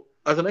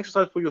 As an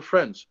exercise for your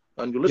friends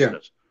and your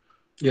listeners.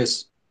 Yeah.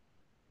 Yes.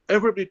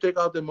 Everybody take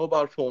out their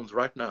mobile phones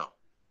right now.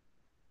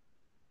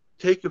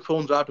 Take your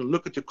phones out and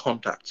look at your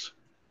contacts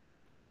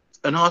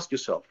and ask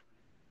yourself,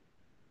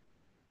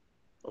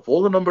 of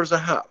all the numbers I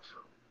have,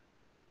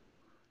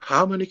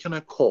 how many can I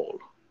call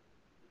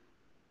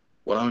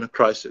when I'm in a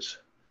crisis?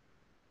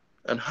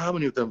 And how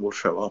many of them will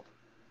show up?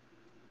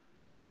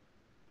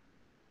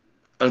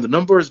 And the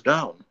number is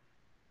down,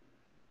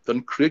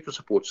 then create your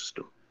support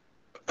system.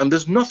 And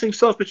there's nothing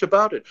selfish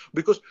about it,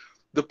 because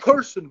the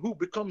person who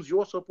becomes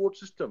your support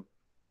system,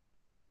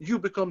 you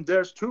become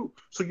theirs too.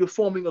 So you're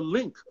forming a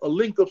link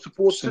of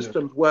support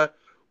systems where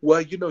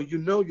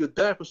you're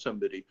there for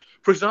somebody.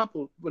 For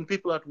example, when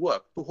people at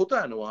work,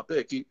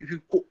 if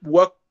you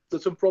work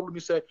there's some problem, you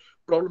say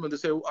problem, and they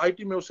say, oh, IT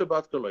mein usse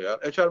baat kar lo yaar,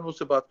 HR mein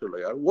usse baat kar lo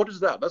yaar. What is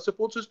that? That's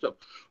support system.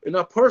 In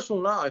our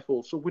personal life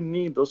also, we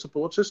need those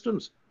support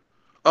systems.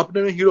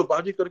 अपने में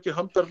हीरोबाजी करके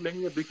हम कर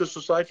लेंगे because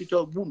society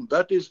tells boom,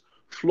 that is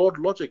flawed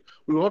logic.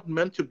 We were not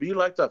meant to be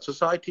like that.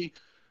 Society,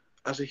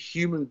 as a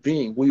human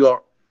being, we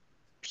are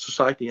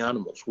society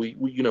animals. We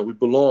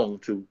belong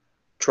to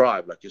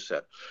tribe, like you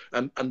said,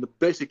 and the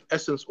basic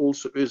essence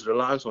also is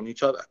reliance on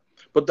each other.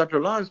 But that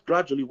reliance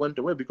gradually went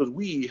away because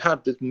we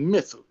had this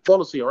myth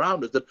policy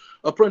around it that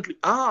apparently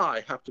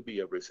I have to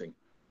be everything.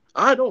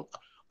 I don't.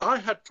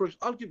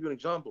 I'll give you an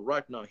example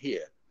right now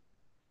here.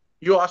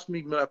 You asked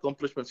me my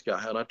accomplishments kya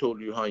hai, and I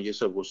told you, ye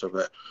sab wo sab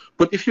hai.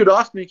 But if you'd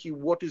asked me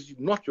what is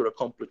not your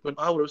accomplishment,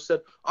 I would have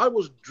said I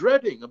was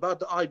dreading about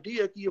the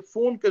idea कि ये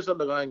phone कैसे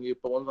लगाएंगे,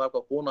 पवन साहब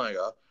का phone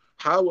आएगा.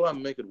 How will I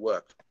make it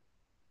work?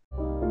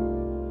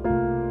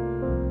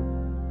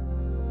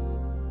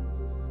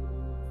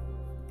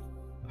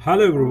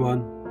 Hello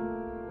everyone.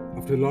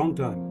 After a long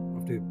time,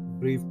 after a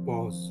brief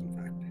pause, in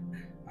fact,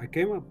 I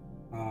came up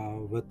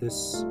with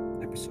this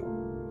episode.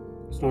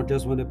 It's not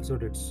just one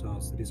episode, it's a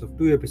series of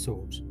 2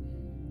 episodes.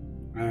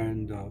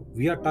 And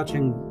we are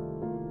touching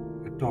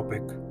a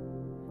topic,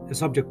 a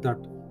subject that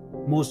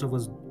most of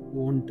us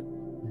won't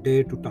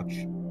dare to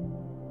touch.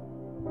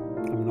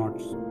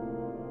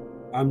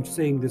 I'm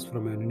saying this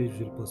from an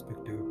individual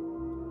perspective,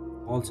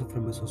 also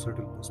from a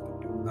societal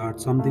perspective.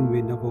 That's something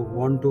we never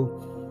want to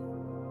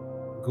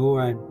go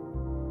and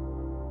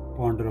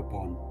ponder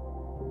upon.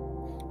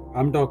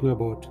 I'm talking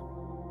about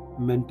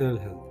mental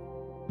health.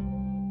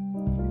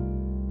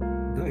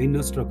 The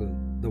inner struggle,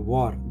 the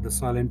war, the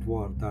silent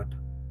war that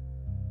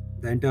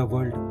the entire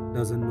world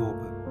doesn't know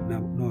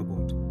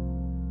about.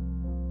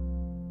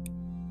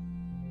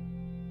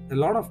 A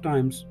lot of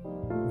times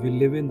we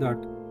live in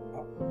that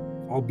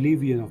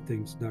oblivion of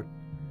things, that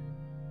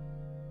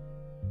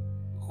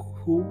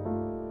who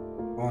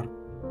or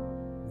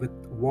with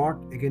what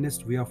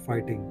against we are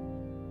fighting,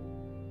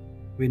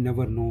 we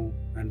never know,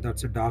 and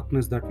that's a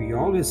darkness that we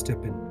always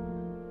step in.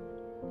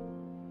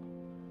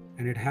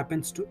 And it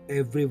happens to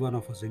every one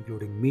of us,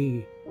 including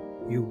me,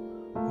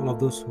 you, all of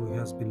those who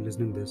has been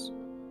listening this.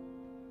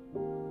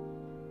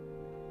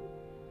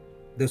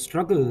 The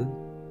struggle,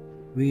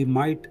 we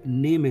might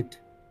name it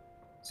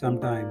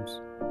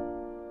sometimes,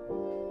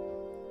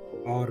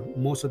 or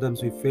most of them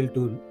we fail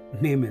to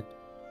name it.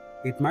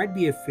 It might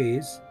be a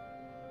phase,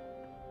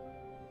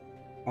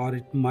 or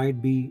it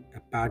might be a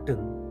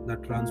pattern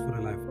that runs for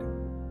a lifetime.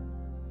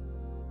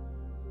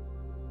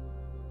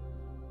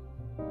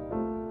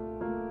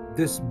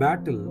 This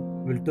battle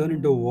will turn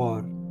into a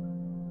war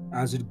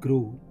as it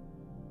grew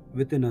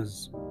within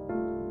us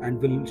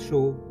and will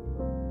show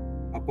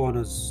upon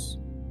us,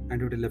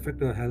 and it will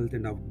affect our health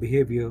and our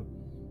behavior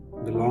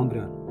in the long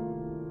run.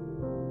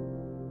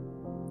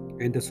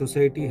 And the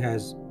society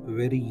has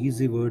very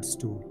easy words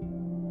to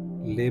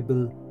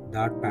label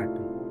that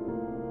pattern.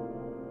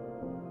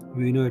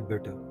 We know it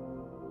better.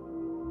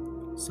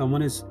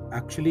 Someone is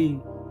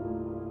actually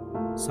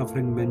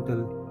suffering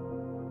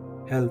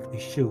mental health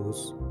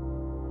issues.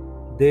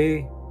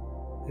 They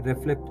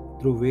reflect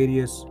through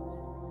various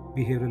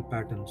behavioral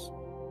patterns,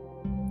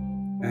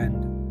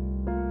 and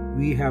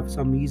we have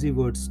some easy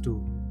words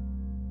to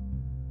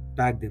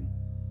tag them.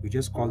 We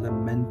just call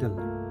them mental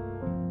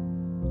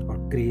or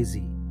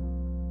crazy.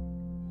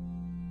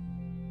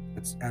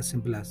 It's as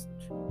simple as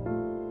that.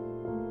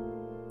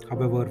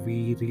 However,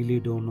 we really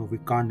don't know, we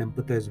can't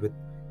empathize with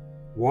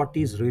what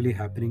is really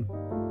happening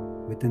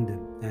within them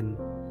and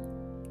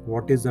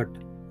what is that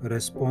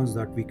response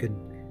that we can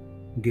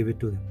give it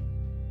to them.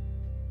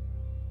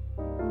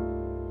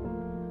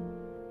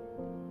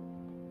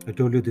 I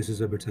told you this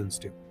is a bit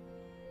sensitive.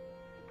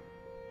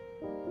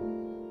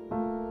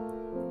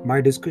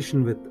 My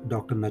discussion with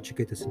Dr.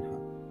 Nachiketa Sinha,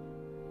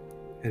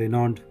 a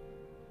renowned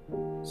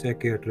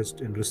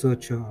psychiatrist and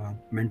researcher on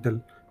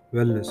mental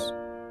wellness.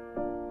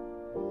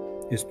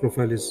 His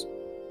profile is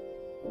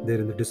there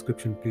in the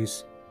description.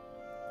 Please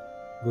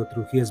go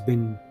through. He has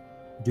been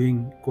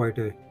doing quite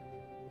a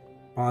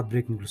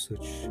path-breaking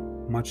research,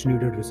 much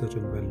needed research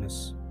on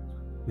wellness,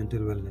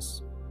 mental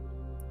wellness.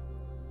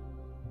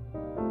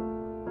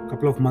 A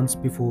couple of months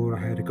before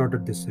I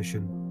recorded this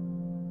session,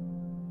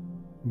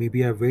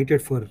 maybe I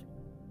waited for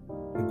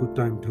a good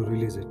time to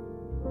release it.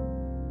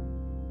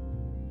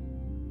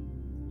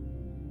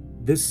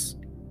 This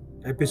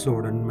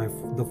episode and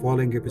the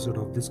following episode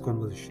of this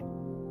conversation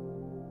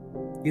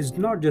is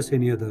not just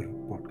any other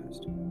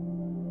podcast.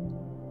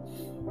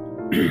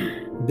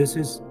 This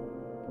is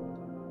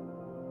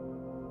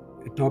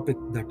a topic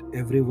that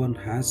everyone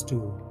has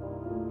to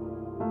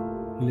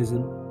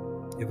listen,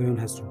 everyone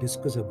has to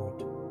discuss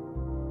about,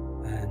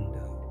 and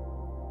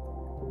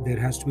there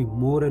has to be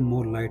more and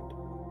more light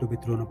to be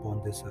thrown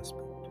upon this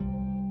aspect,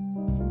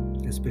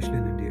 especially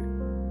in India.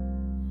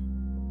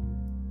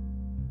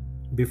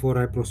 Before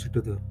I proceed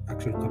to the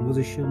actual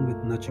conversation with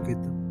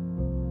Nachiketa,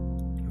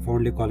 I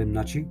fondly call him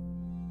Nachi.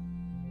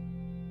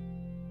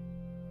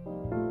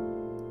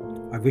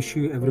 I wish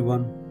you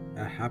everyone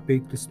a happy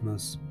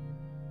Christmas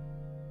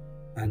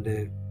and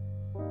a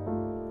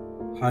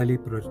highly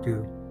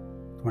productive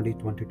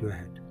 2022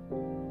 ahead.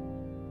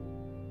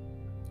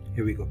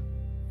 Here we go.